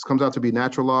 this comes out to be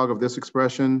natural log of this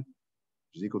expression,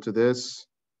 which is equal to this.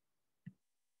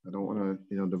 I don't want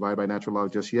to, divide by natural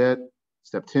log just yet.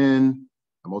 Step 10,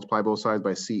 I multiply both sides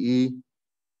by CE.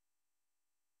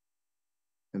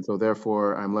 And so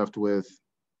therefore I'm left with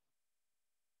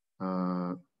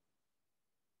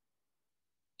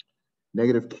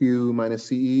negative Q minus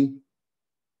CE.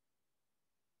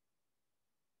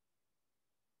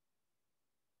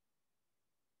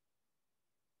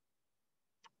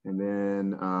 And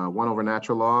then 1 over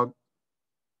natural log.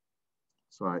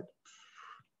 So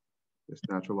this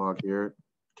natural log here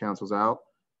cancels out,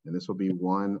 and this will be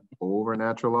 1 over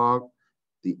natural log.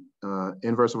 The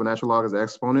inverse of a natural log is the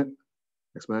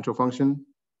exponential function,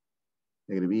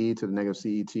 negative e to the negative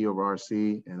CET over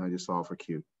RC, and I just solve for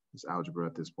Q. It's algebra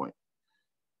at this point.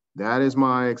 That is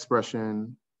my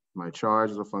expression. My charge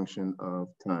is a function of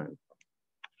time.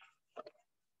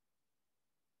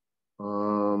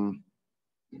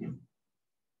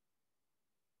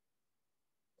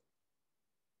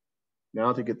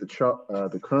 Now to get the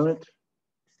current.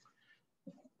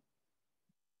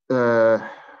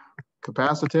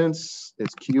 Capacitance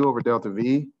is Q over delta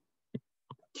V.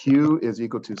 Q is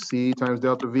equal to C times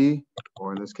delta V,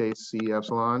 or in this case, C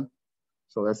epsilon.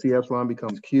 So that C epsilon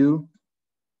becomes Q.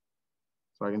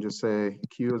 So I can just say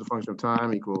Q as a function of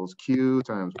time equals Q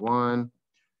times 1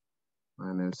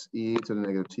 minus e to the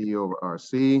negative t over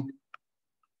RC.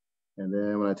 And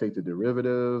then when I take the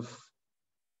derivative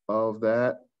of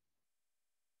that,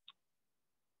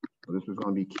 so this is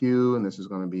going to be Q, and this is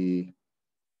going to be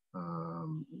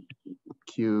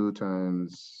Q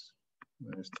times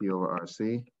minus t over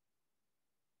RC.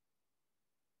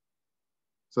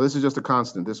 So this is just a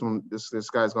constant. This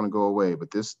guy's going to go away, but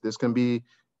this can be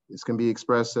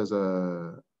expressed as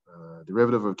a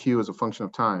derivative of Q as a function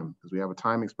of time, because we have a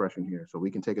time expression here. So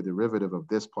we can take a derivative of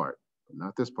this part, but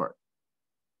not this part.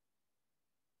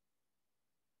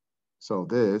 So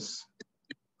this,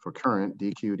 for current,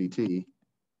 dq dt,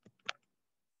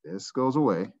 this goes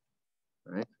away,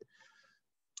 right?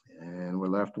 And we're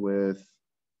left with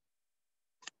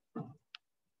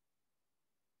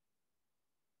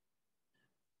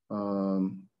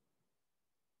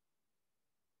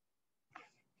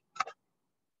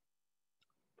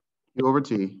Q over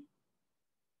T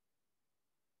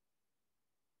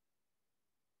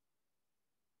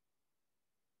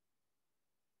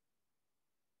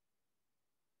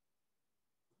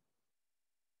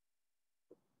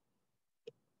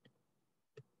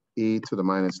e to the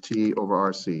minus t over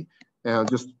RC. Now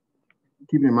just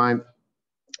keep in mind,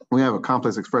 we have a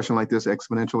complex expression like this,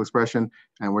 exponential expression,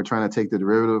 and we're trying to take the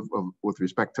derivative with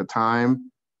respect to time.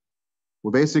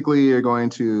 Well, basically, you're going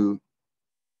to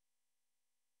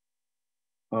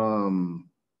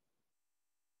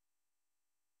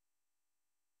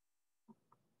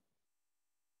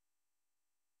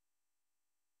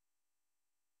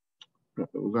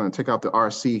we're going to take out the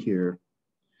RC here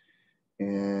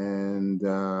and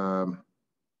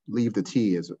leave the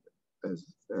t as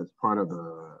part of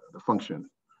the function.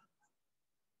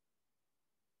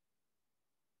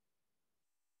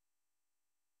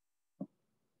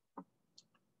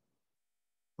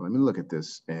 Let me look at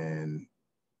this and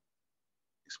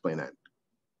explain that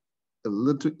a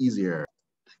little easier.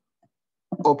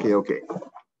 Okay.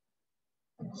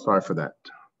 Sorry for that.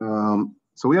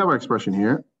 So we have our expression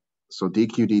here. So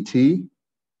dq dt,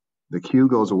 the q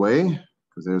goes away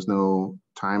because there's no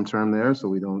time term there, so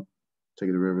we don't take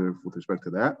a derivative with respect to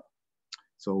that.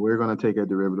 So we're going to take a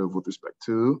derivative with respect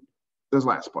to this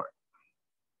last part.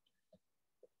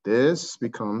 This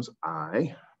becomes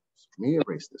I. So let me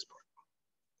erase this part.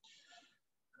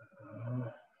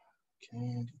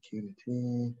 Okay, dq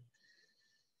dt.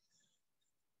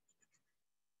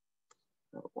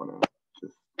 I want to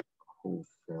just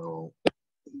wholesale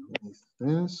erase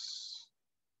this.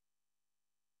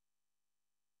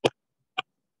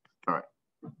 All right.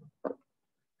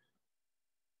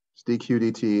 So dq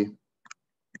dt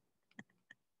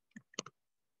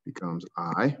becomes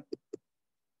I.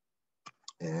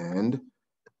 And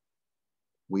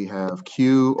we have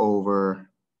Q over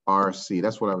RC.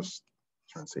 That's what I was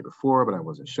trying to say before, but I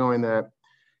wasn't showing that.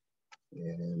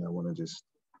 And I want to just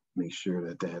make sure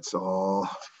that that's all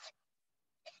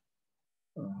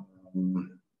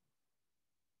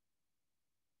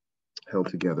held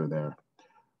together there.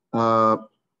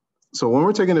 So when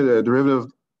we're taking a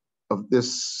derivative of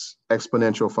this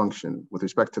exponential function with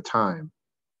respect to time,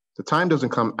 the time doesn't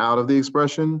come out of the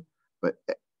expression, but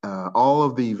all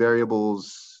of the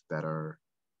variables that are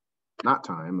not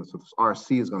time, so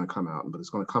RC is going to come out, but it's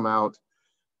going to come out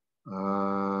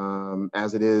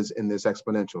as it is in this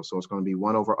exponential. So it's going to be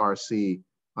 1 over RC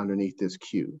underneath this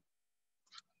Q.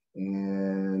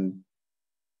 And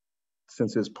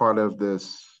since it's part of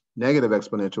this negative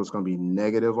exponential, it's going to be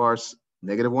negative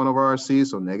 1 over RC,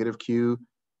 so negative Q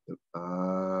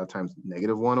times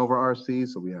 -1 over RC.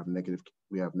 So we have negative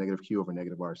Q over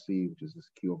negative RC, which is this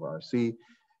Q over RC.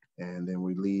 And then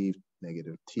we leave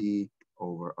negative T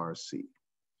over RC.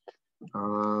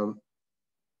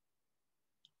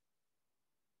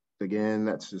 Again,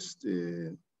 that's just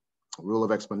a rule of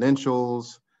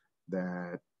exponentials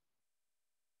that,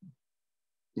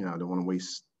 you know, I don't want to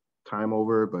waste time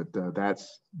over, but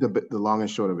that's the long and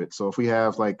short of it. So if we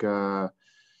have like,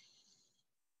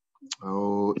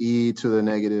 e to the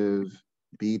negative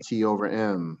bt over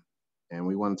m, and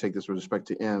we want to take this with respect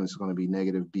to m, it's going to be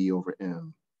negative b over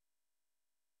m.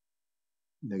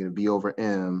 Negative b over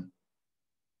m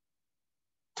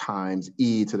times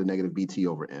e to the negative bt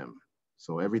over m.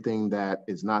 So everything that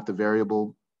is not the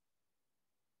variable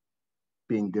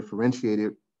being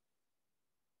differentiated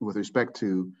with respect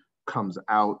to comes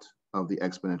out of the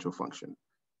exponential function.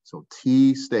 So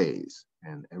t stays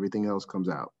and everything else comes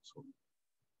out. So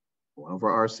 1 over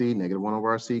RC, -1 over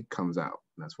RC comes out.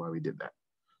 And that's why we did that.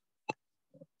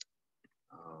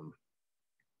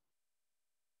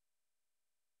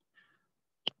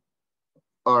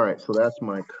 All right, so that's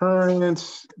my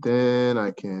current. Then I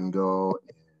can go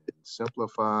and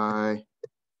simplify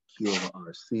Q over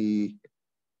RC,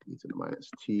 e to the minus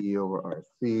T over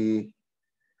RC.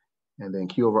 And then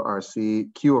Q over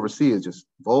RC, Q over C is just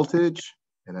voltage,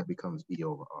 and that becomes E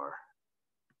over R,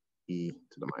 E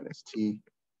to the minus T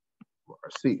over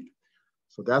RC.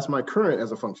 So that's my current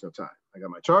as a function of time. I got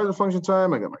my charge as a function of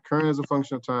time, I got my current as a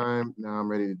function of time. Now I'm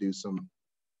ready to do some,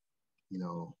 you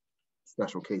know,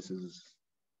 special cases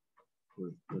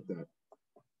with that.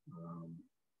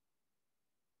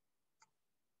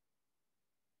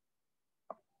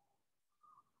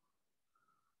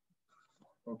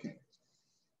 Okay.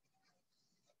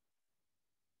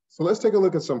 So let's take a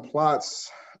look at some plots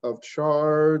of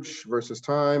charge versus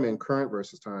time and current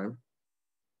versus time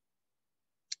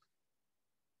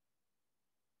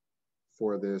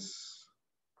for this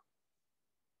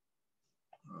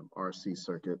RC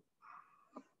circuit.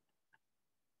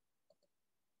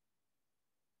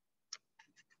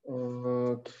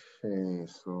 Okay,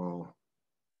 so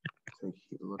take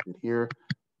a look at here.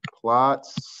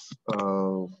 Plots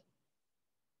of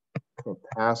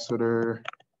capacitor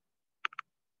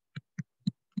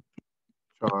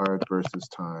charge versus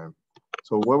time.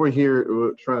 So what we're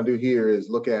trying to do here is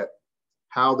look at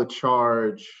how the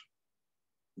charge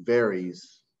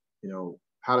varies. You know,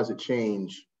 how does it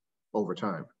change over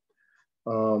time?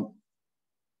 So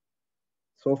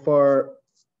far,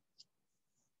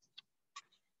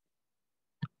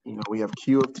 you know, we have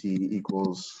Q of T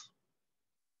equals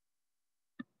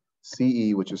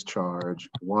CE, which is charge,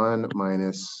 1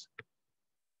 minus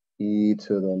e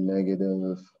to the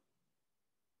negative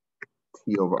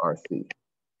T over RC.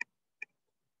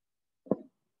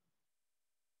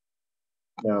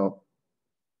 Now,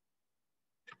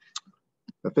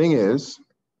 the thing is,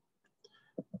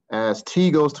 as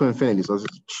T goes to infinity, so let's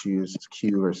just choose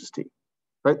Q versus T,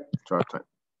 right? Charge time.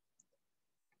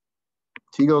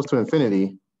 T goes to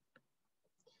infinity,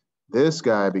 this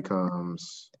guy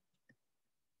becomes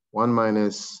 1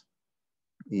 minus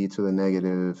e to the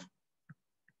negative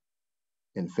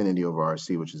infinity over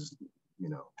RC, which is, you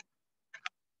know,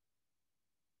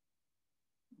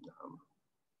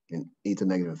 in e to the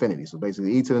negative infinity. So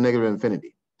basically e to the negative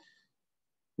infinity.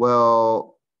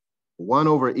 Well, 1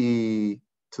 over e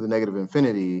to the negative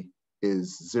infinity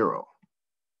is 0.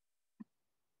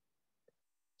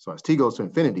 So as T goes to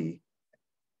infinity,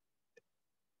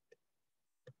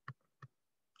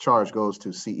 charge goes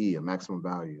to CE, a maximum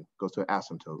value, goes to an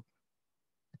asymptote.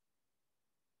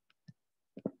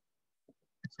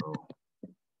 So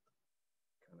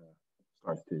kind of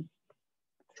starts to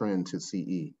trend to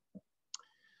CE.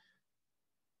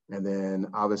 And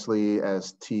then obviously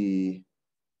as T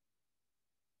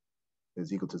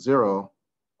is equal to 0,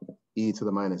 e to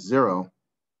the minus 0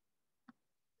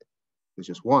 is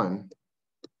just 1.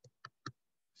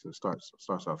 So it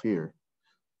starts off here.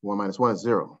 1 minus 1 is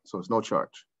 0, so it's no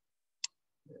charge.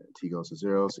 And T goes to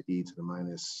 0, so e to the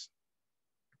minus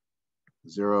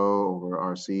 0 over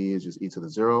RC is just e to the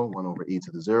 0. 1 over e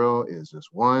to the 0 is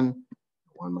just 1.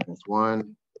 1 minus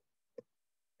 1,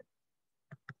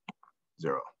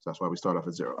 0. So that's why we start off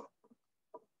at 0.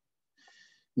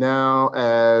 Now,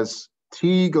 as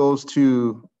T goes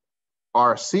to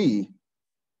RC,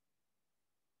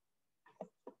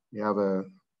 you have a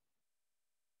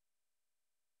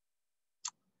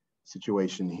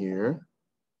situation here.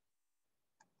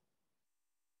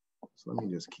 So let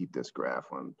me just keep this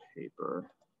graph on paper.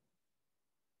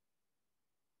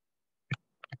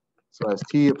 So as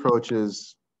T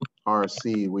approaches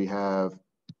RC, we have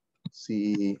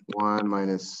CE 1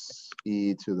 minus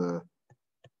e to the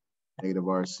negative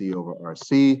RC over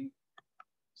RC.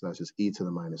 So that's just e to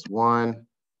the minus 1.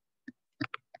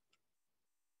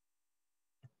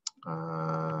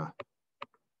 And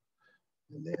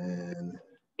then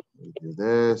we do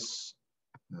this.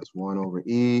 That's 1 over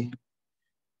e.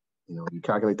 You know, you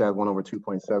calculate that 1 over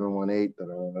 2.718, da,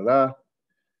 da, da, da.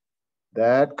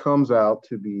 That comes out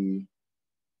to be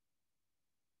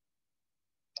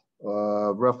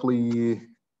roughly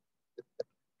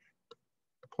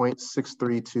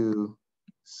 0.632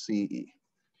 CE.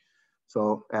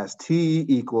 So as t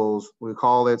equals, we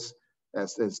call it,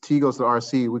 as t goes to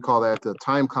RC, we call that the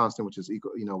time constant, which is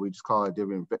equal, you know, we just call it a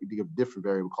different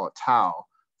variable, we call it tau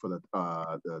for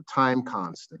the time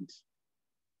constant.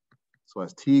 So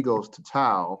as t goes to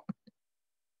tau,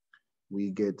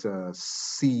 we get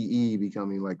CE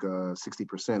becoming like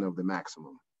 60% of the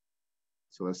maximum.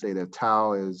 So let's say that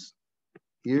tau is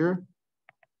here.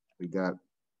 We got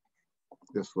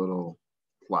this little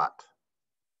plot.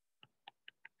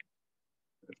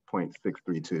 That's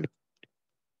 0.632.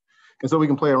 And so we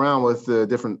can play around with the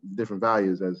different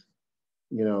values as,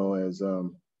 you know, as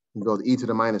we go to e to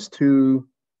the minus 2.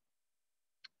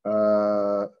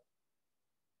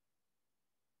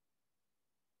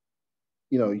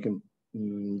 You know, you can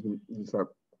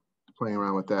start playing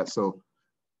around with that. So,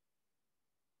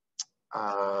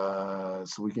 so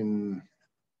we can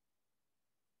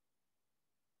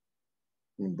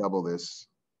double this.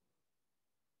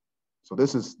 So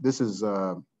this is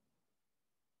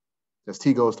as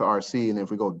t goes to RC, and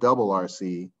if we go double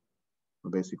RC,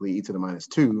 we're basically e to the minus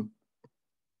 2.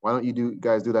 Why don't you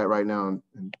guys do that right now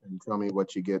and tell me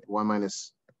what you get? 1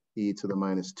 minus e to the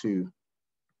minus 2,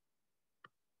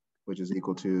 which is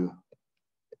equal to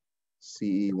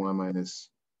CE 1 minus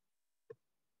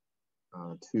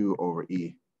 2 over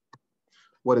E.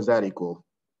 What does that equal?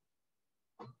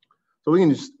 So we can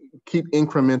just keep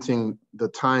incrementing the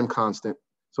time constant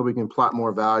so we can plot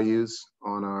more values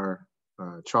on our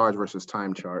charge versus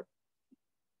time chart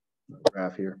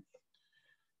graph here.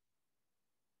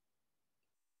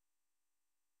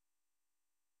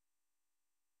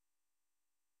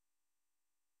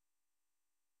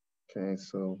 Okay,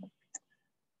 so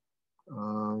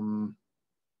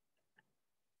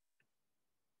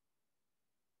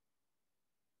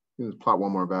let's plot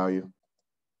one more value.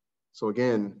 So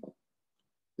again,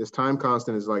 this time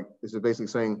constant is like, this is basically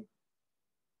saying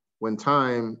when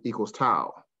time equals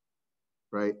tau,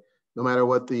 right? No matter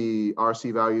what the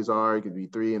RC values are, it could be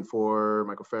 3 and 4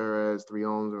 microfarads, 3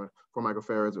 ohms, or 4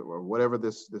 microfarads, or whatever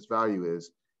this value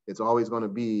is, it's always going to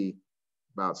be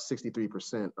about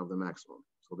 63% of the maximum.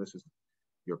 So this is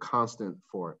your constant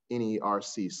for any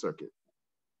RC circuit.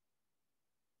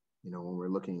 You know, when we're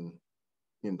looking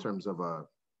in terms of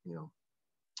you know,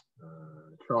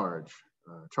 charge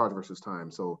versus time.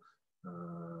 So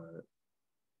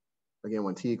again,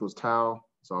 when t equals tau,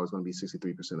 it's always going to be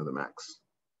 63% of the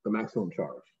maximum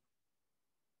charge.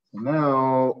 So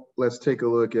now let's take a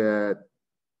look at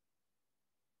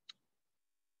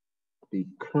the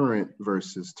current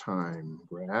versus time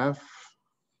graph.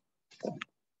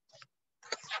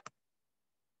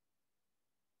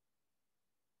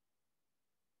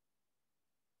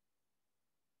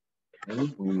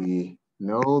 Okay, we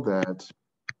know that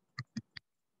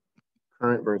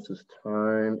current versus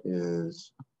time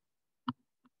is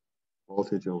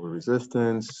voltage over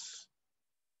resistance,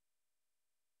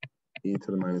 e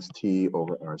to the minus t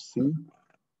over RC.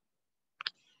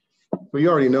 So you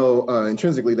already know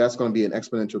intrinsically that's going to be an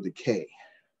exponential decay.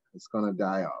 It's going to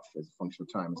die off as a function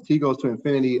of time. As t goes to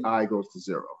infinity, I goes to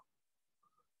 0.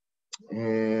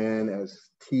 And as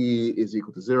t is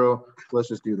equal to 0, let's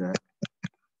just do that.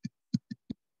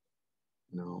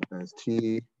 You know, as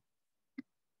t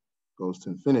goes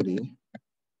to infinity,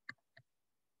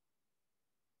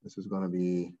 this is going to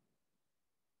be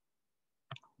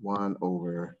 1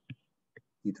 over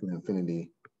e to the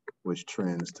infinity, which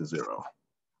trends to 0.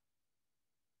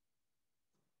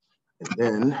 And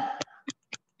then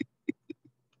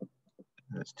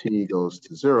as t goes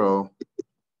to 0,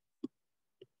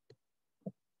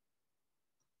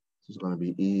 this is going to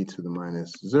be e to the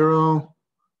minus 0,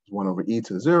 1 over e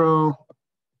to the 0.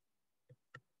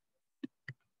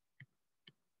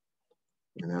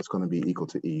 And that's going to be equal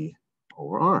to e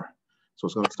over r. So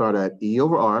it's going to start at e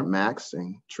over r max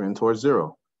and trend towards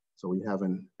 0. So we have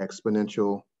an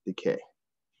exponential decay.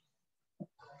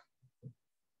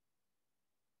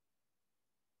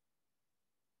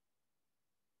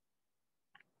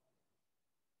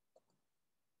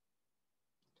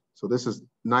 So this is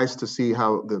nice to see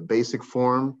how the basic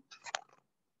form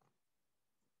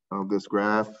of this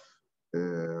graph,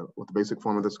 what the basic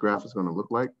form of this graph is going to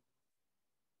look like.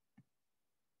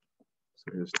 So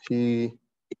here's T,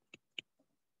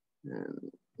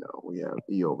 and no, we have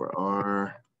E over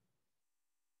R,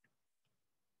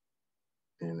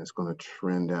 and it's going to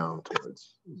trend down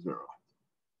towards 0.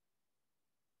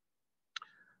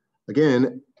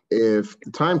 Again, if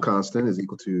the time constant is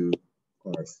equal to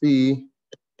RC,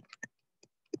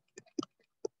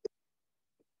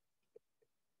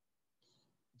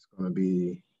 it's going to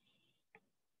be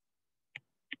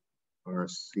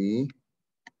RC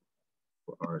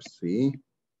for RC,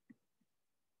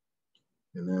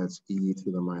 and that's E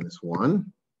to the minus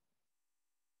 1.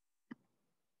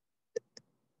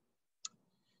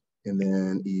 And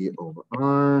then E over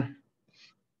R,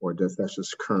 or that's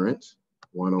just current,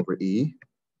 1 over E.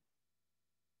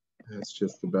 That's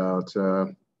just about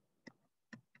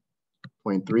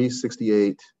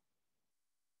 0.368.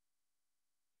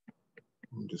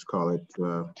 We'll just call it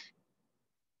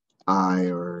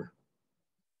I, or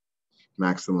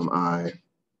maximum I.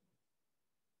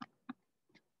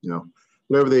 You know,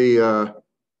 whatever the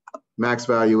max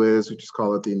value is, we just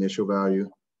call it the initial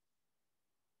value.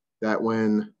 That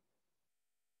when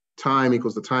time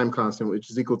equals the time constant, which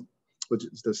is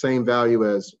the same value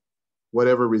as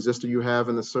whatever resistor you have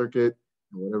in the circuit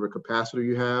and whatever capacitor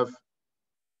you have,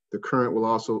 the current will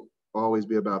also always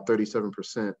be about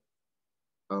 37%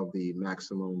 of the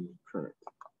maximum current.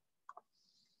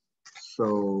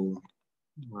 So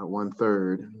about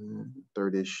 1/3,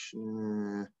 third-ish,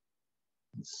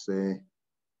 let's say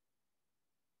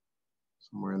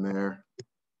somewhere in there.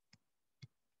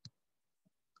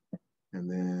 And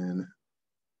then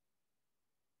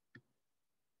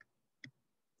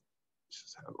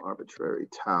just have arbitrary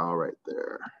tau right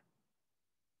there.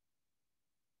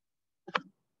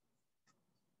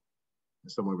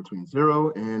 Somewhere between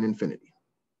 0 and infinity,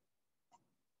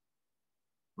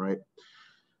 right?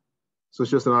 So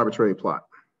it's just an arbitrary plot.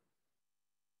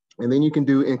 And then you can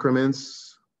do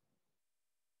increments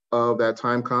of that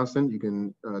time constant. You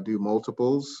can do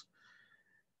multiples.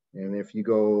 And if you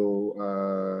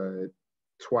go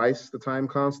twice the time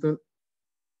constant,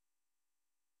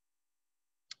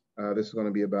 this is going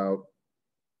to be about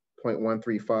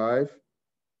 0.135,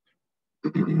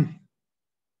 you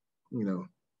know,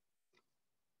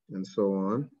 and so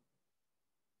on.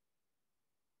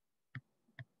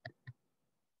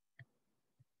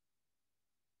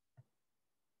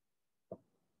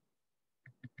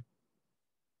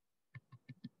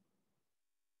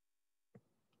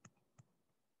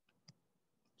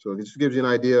 So this gives you an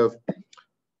idea of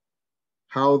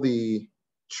how the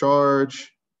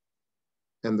charge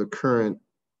and the current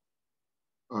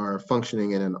are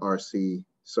functioning in an RC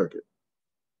circuit.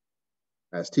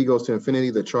 As T goes to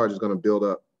infinity, the charge is going to build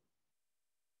up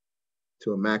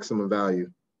to a maximum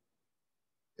value.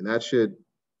 And that should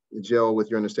gel with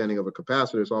your understanding of a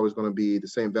capacitor. It's always going to be the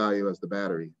same value as the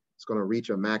battery. It's going to reach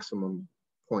a maximum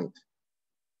point.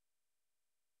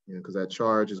 You know, because that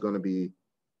charge is going to be,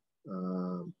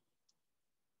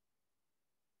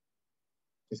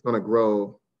 it's going to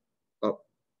grow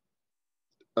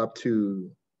up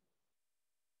to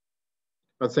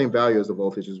not the same value as the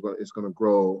voltage, but it's going to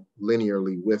grow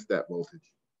linearly with that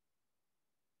voltage.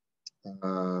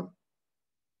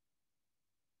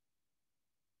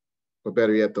 But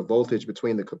better yet, the voltage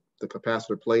between the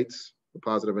capacitor plates, the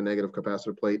positive and negative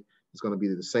capacitor plate, is going to be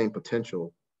the same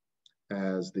potential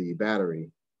as the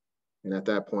battery. And at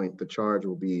that point, the charge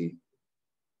will be,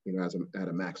 you know, at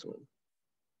a maximum.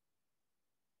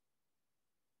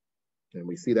 And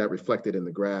we see that reflected in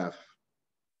the graph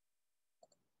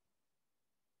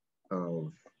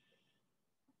of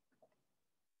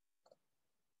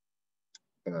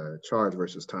charge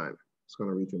versus time. It's going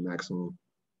to reach a maximum,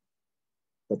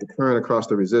 but the current across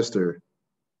the resistor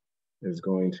is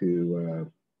going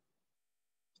to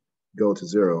go to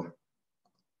 0.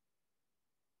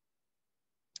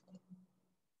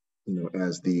 You know,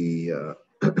 as the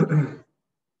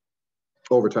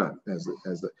over time, as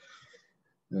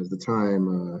the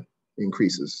time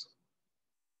increases.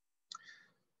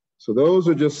 So those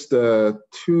are just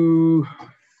 2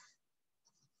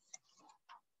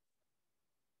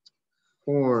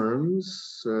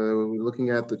 forms. We're looking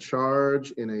at the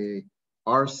charge in a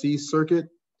RC circuit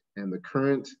and the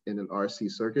current in an RC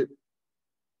circuit,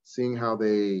 seeing how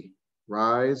they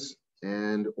rise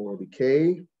and or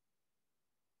decay.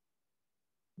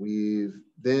 We've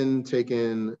then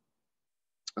taken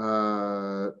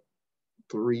 3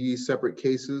 separate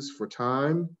cases for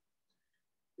time.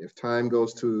 If time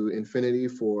goes to infinity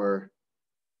for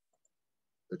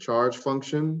the charge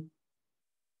function,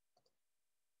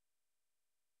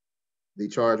 the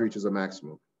charge reaches a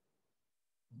maximum.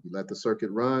 You let the circuit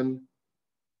run,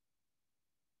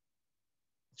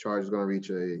 the charge is going to reach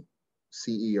a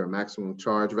CE, or maximum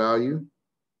charge value.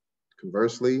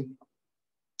 Conversely,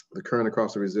 the current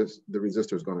across the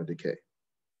resistor is going to decay.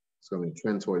 It's going to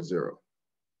trend towards zero.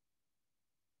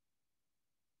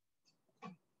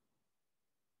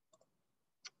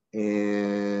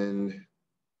 And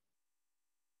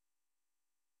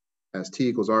as T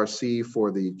equals RC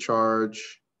for the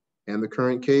charge and the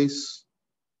current case,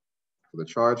 for the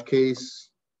charge case,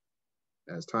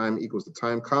 as time equals the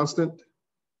time constant,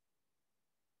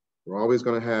 we're always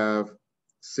going to have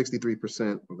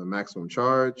 63% of the maximum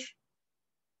charge.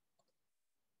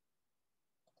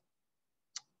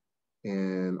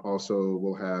 And also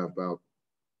we'll have about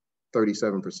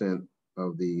 37%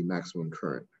 of the maximum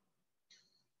current.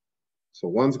 So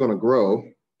one's going to grow,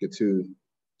 get to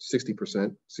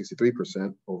 60%,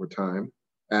 63% over time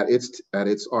at its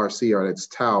RC, or at its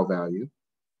tau value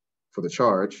for the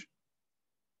charge.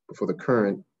 But for the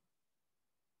current,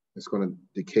 it's going to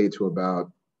decay to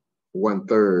about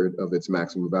 1/3 of its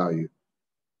maximum value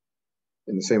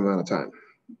in the same amount of time.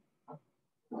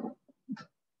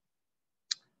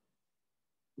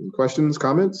 Any questions,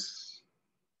 comments?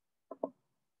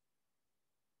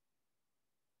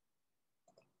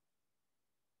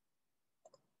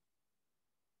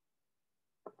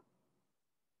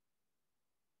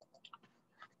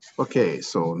 Okay,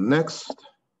 so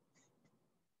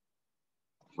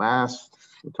last,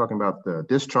 we're talking about the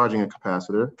discharging a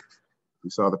capacitor. We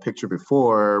saw the picture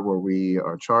before where we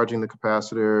are charging the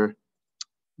capacitor.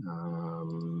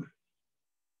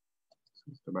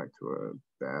 Let's go back to a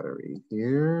battery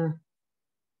here.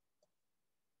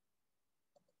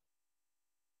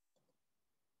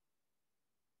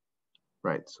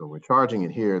 Right, so we're charging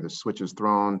it here. The switch is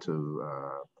thrown to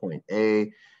point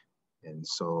A, and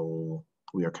so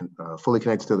we are fully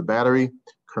connected to the battery.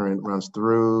 Current runs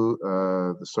through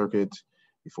the circuit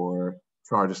before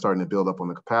charge is starting to build up on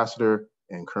the capacitor,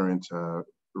 and current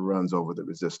runs over the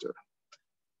resistor.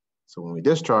 So when we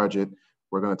discharge it,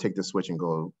 we're going to take the switch and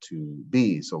go to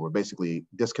B. So we're basically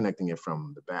disconnecting it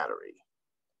from the battery.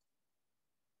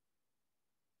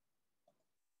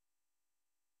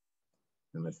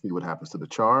 And let's see what happens to the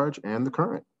charge and the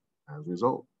current as a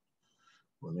result.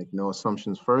 We'll make no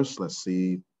assumptions first. Let's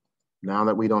see, now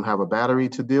that we don't have a battery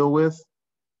to deal with,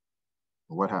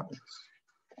 what happens?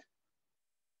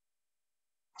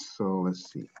 So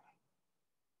let's see.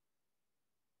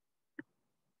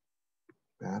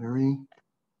 Battery.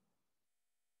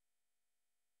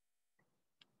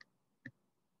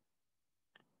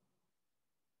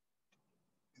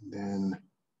 And then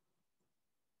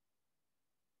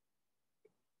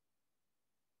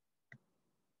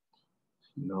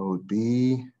node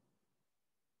B.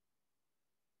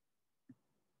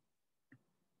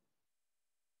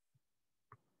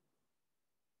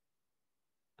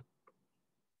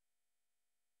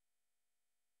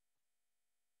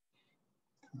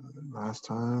 Last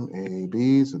time,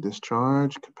 AB is a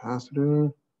discharge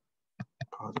capacitor,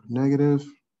 positive, negative,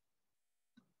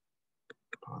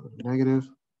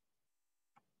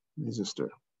 resistor.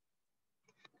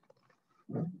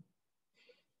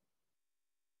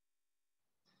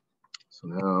 So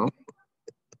now,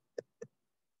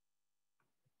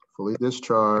 fully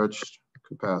discharged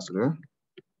capacitor.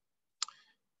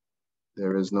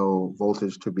 There is no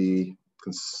voltage to be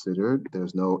considered.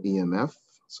 There's no EMF.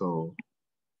 So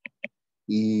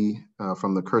E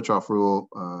from the Kirchhoff rule,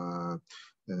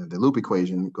 the loop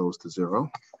equation goes to 0.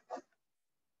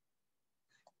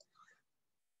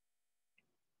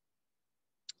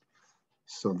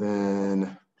 So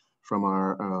then from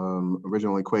our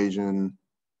original equation,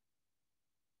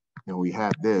 we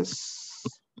had this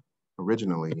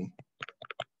originally.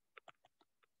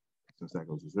 Since that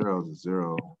goes to 0, it's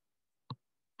 0.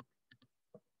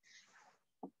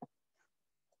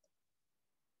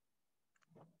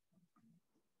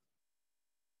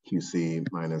 QC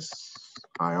minus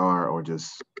IR, or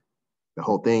just the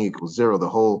whole thing equals 0. The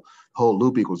whole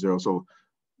loop equals 0. So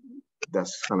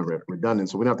that's kind of redundant.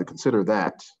 So we don't have to consider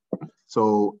that.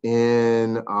 So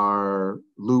in our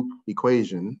loop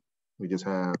equation, we just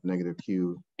have negative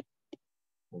Q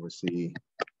over C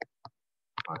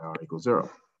IR equals 0.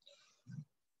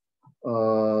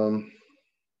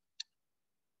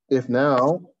 If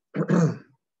now,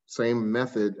 same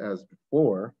method as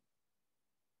before,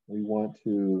 we want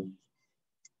to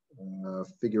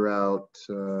figure out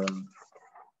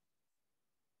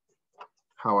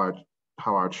how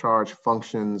our charge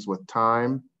functions with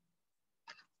time,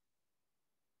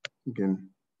 you can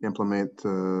implement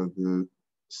the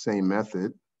same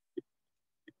method.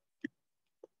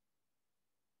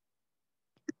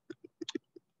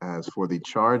 As for the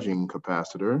charging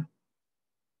capacitor,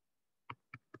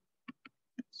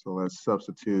 so let's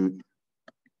substitute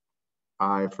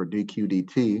I for dq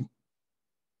dt.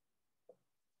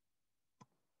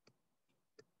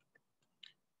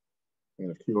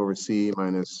 And q over c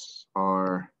minus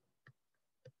r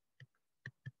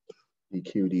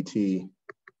dq dt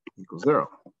equals 0.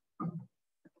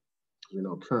 You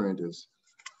know, current is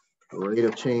the rate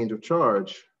of change of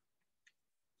charge.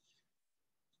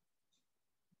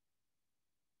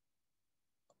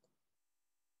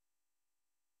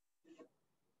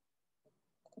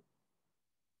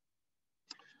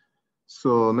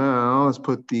 So now let's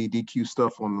put the dq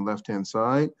stuff on the left-hand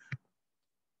side.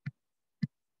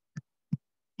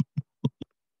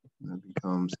 That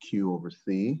becomes q over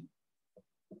c.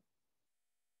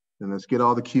 And let's get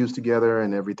all the q's together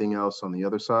and everything else on the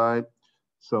other side.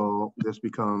 So this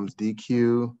becomes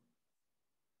dq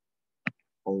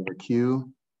over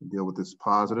q. Deal with this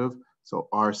positive. So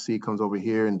rc comes over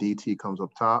here and dt comes up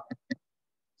top.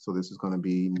 So this is going to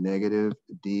be negative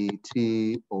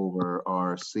dt over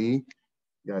rc.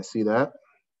 You guys see that?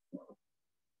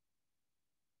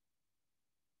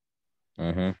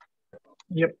 Yep.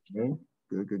 Okay.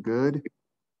 Good, good, good.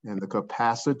 And the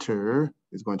capacitor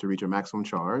is going to reach a maximum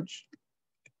charge,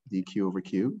 dq over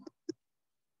q.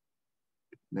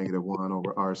 Negative 1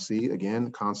 over rc. Again,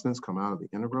 constants come out of the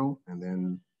integral, and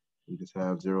then we just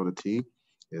have 0 to t.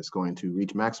 It's going to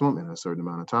reach maximum in a certain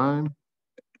amount of time.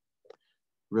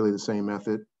 Really the same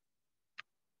method.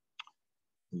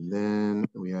 And then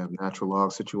we have natural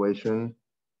log situation.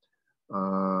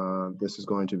 This is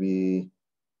going to be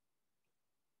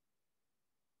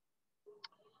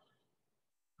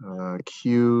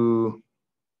q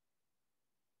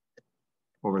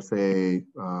over, say,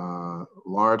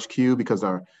 large q, because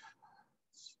our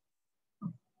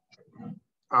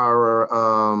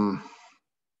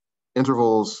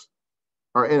intervals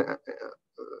are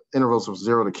intervals of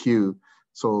 0 to q.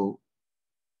 So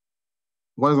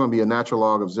one is going to be a natural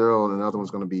log of 0, and another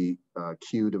one's going to be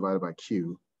q divided by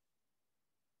q.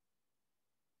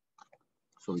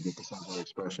 So we get the simple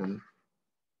expression.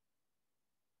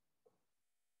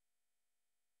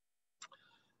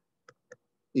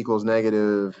 Equals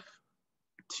negative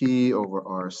t over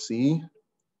rc.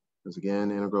 Because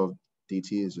again, integral of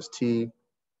dt is just t.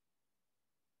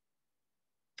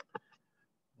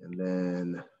 And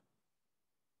then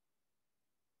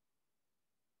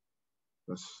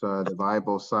let's divide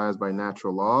both sides by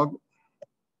natural log.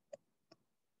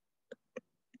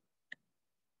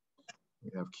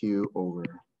 We have q over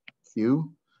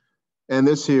q. And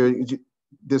this here,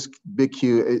 this big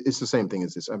Q, it's the same thing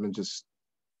as this. I've been just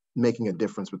making a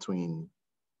difference between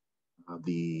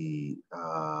the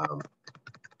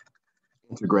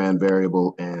integrand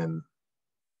variable and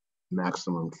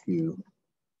maximum Q.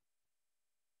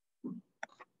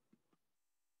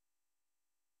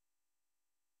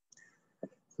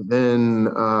 So then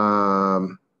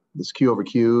this Q over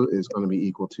Q is going to be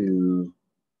equal to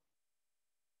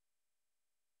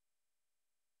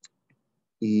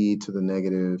e to the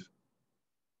negative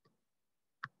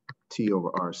t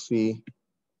over RC.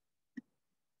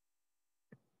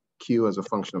 Q as a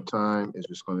function of time is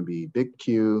just going to be big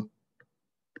Q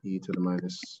e to the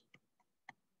minus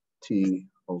t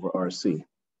over RC.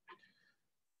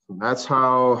 So that's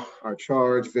how our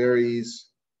charge varies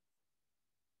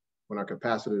when our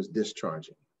capacitor is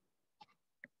discharging.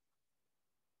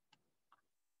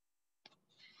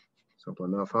 Simple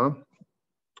enough, huh? I'm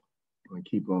going to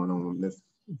keep going on this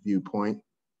viewpoint.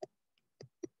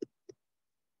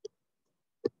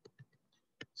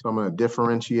 So I'm going to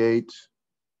differentiate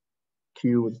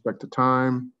Q with respect to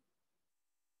time.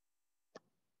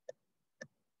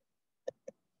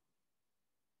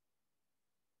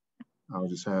 I'll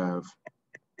just have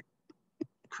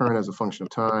current as a function of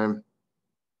time.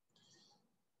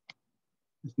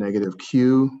 It's negative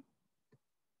Q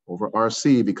over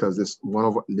RC, because this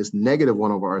negative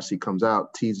 1 over RC comes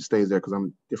out. T just stays there because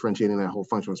I'm differentiating that whole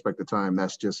function with respect to time.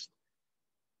 That's just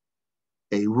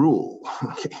a rule,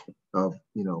 okay, of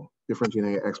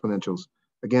differentiating exponentials.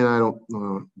 Again, I don't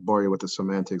want to bore you with the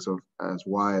semantics of as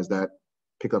why is that.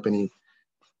 Pick up any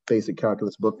basic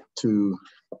calculus book to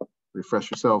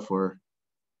refresh yourself or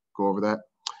go over that.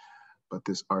 But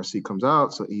this RC comes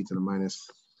out, so e to the minus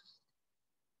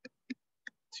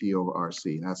t over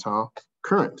RC. That's how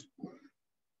current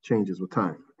changes with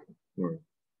time, or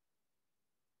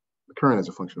the current as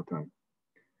a function of time.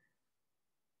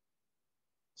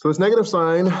 So this negative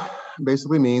sign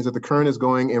basically means that the current is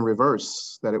going in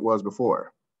reverse that it was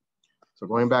before. So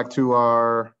going back to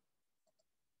our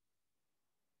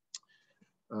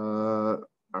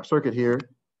circuit here,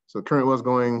 so the current was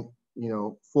going,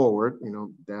 forward,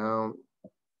 down,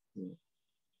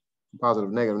 positive,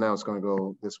 negative. Now it's going to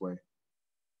go this way.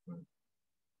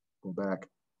 Go back.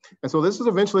 And so this is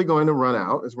eventually going to run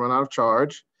out. It's run out of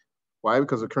charge. Why?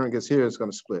 Because the current gets here, it's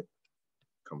going to split,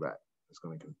 come back. It's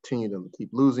going to continue to keep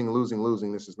losing.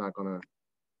 This is not going to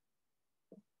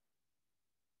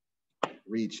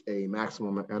reach a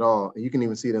maximum at all. And you can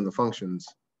even see it in the functions.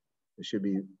 It should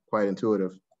be quite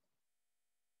intuitive.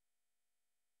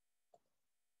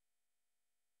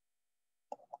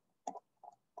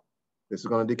 This is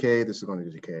going to decay. This is going to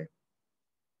decay.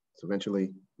 So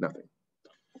eventually, nothing.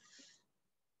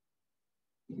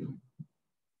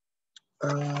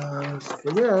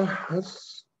 So yeah,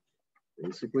 that's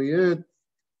basically it.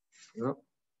 Yep.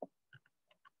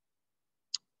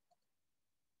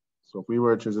 So if we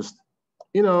were to just,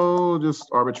 just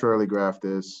arbitrarily graph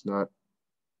this, not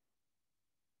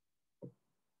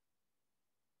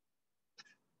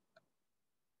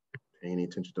paying any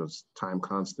attention to those time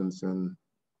constants and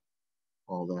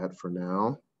all that for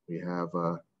now. We have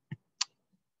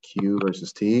Q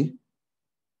versus T.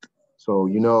 So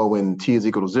when T is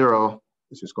equal to 0,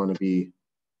 it's just going to be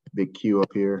big Q up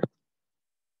here,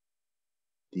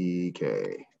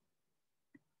 dk.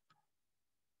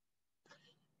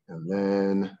 And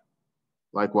then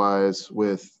likewise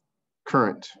with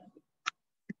current,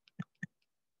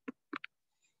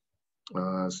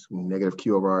 negative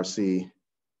Q over RC,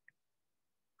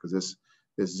 because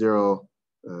this 0,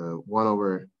 1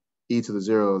 over e to the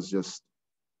 0 is just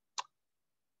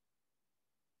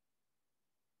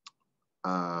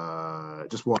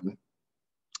just 1.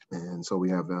 And so we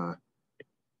have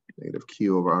negative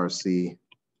Q over RC,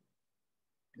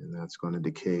 and that's going to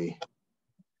decay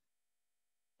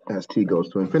as T goes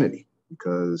to infinity,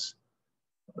 because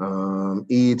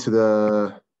e to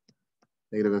the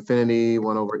negative infinity,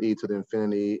 1 over e to the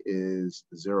infinity is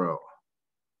 0.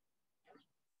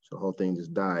 So the whole thing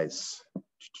just dies,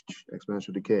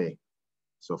 exponential decay.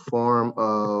 So form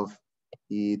of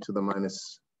e to the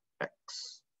minus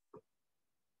x.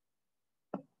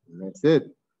 And that's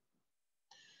it.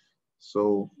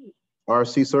 So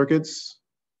RC circuits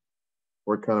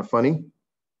work kind of funny,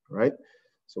 right?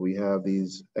 So we have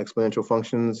these exponential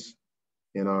functions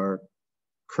in our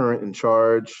current and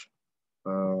charge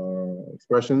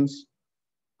expressions.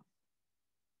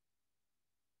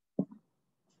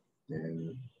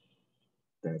 And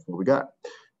that's what we got.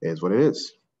 It is what it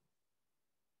is.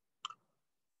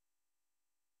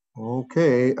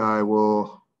 Okay, I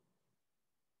will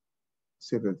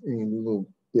see if there's any little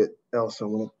bit else I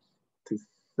want to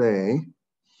say.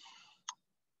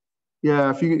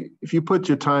 Yeah, if you put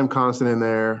your time constant in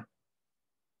there,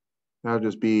 that'll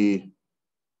just be,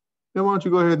 then why don't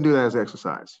you go ahead and do that as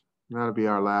exercise? That'll be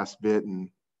our last bit and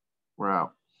we're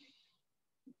out.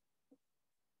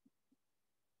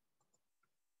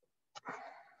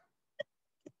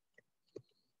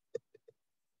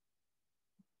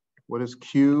 What is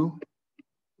Q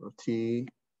of T?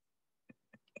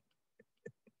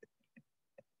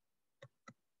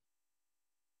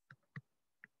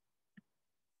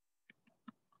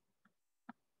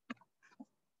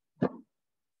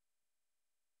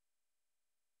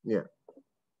 Yeah.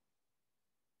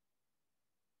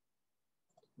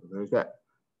 There's that.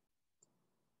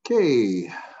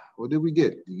 Okay, what did we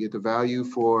get? You get the value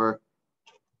for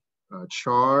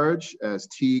charge as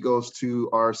T goes to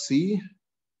RC.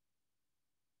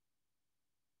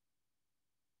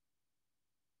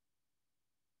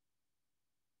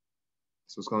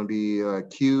 So it's going to be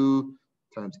Q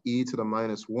times e to the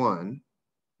minus 1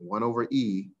 over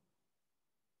e.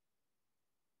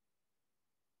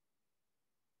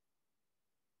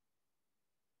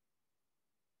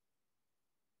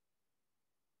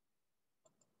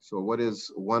 So what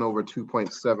is 1 over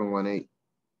 2.718?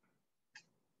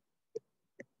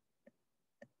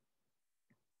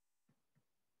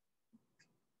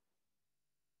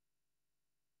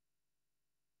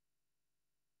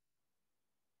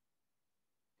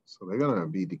 So they're going to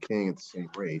be decaying at the same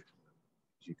rate,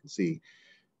 as you can see.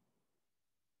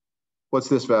 What's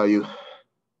this value?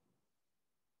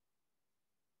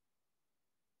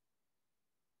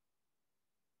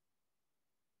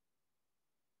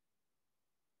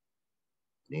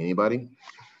 Anybody?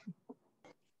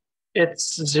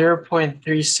 It's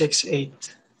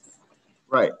 0.368.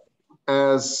 Right,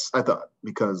 as I thought,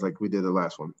 because like we did the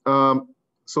last one.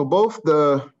 So both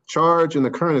the charge and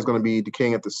the current is going to be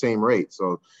decaying at the same rate.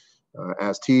 So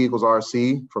as T equals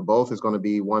RC, for both is going to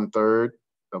be 1/3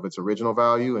 of its original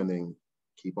value, and then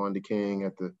keep on decaying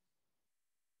at the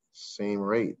same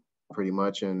rate pretty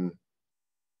much, and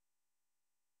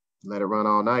let it run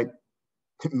all night.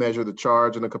 Measure the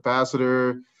charge in the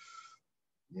capacitor,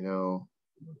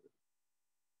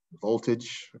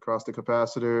 voltage across the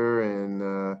capacitor,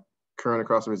 and current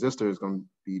across the resistor is going to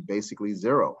be basically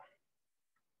 0.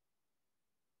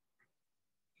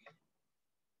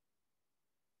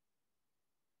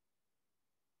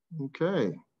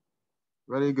 Okay,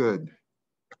 very good.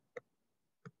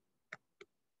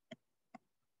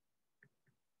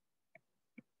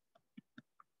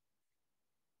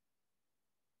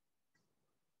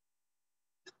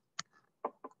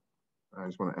 I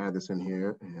just want to add this in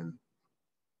here and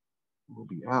we'll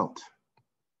be out.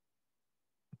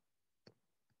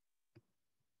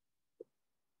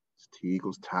 It's T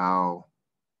equals tau.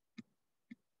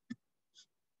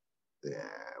 Yeah,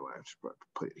 well, I just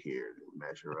put it here to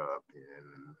measure up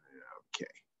and okay.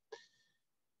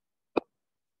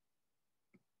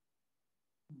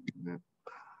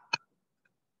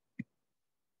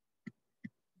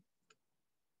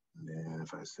 And then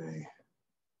if I say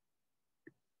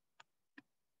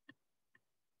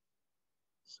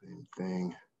same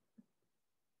thing.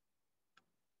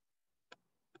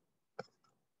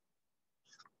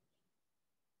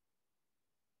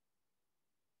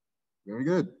 Very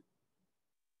good.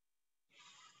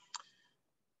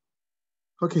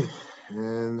 Okay,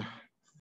 and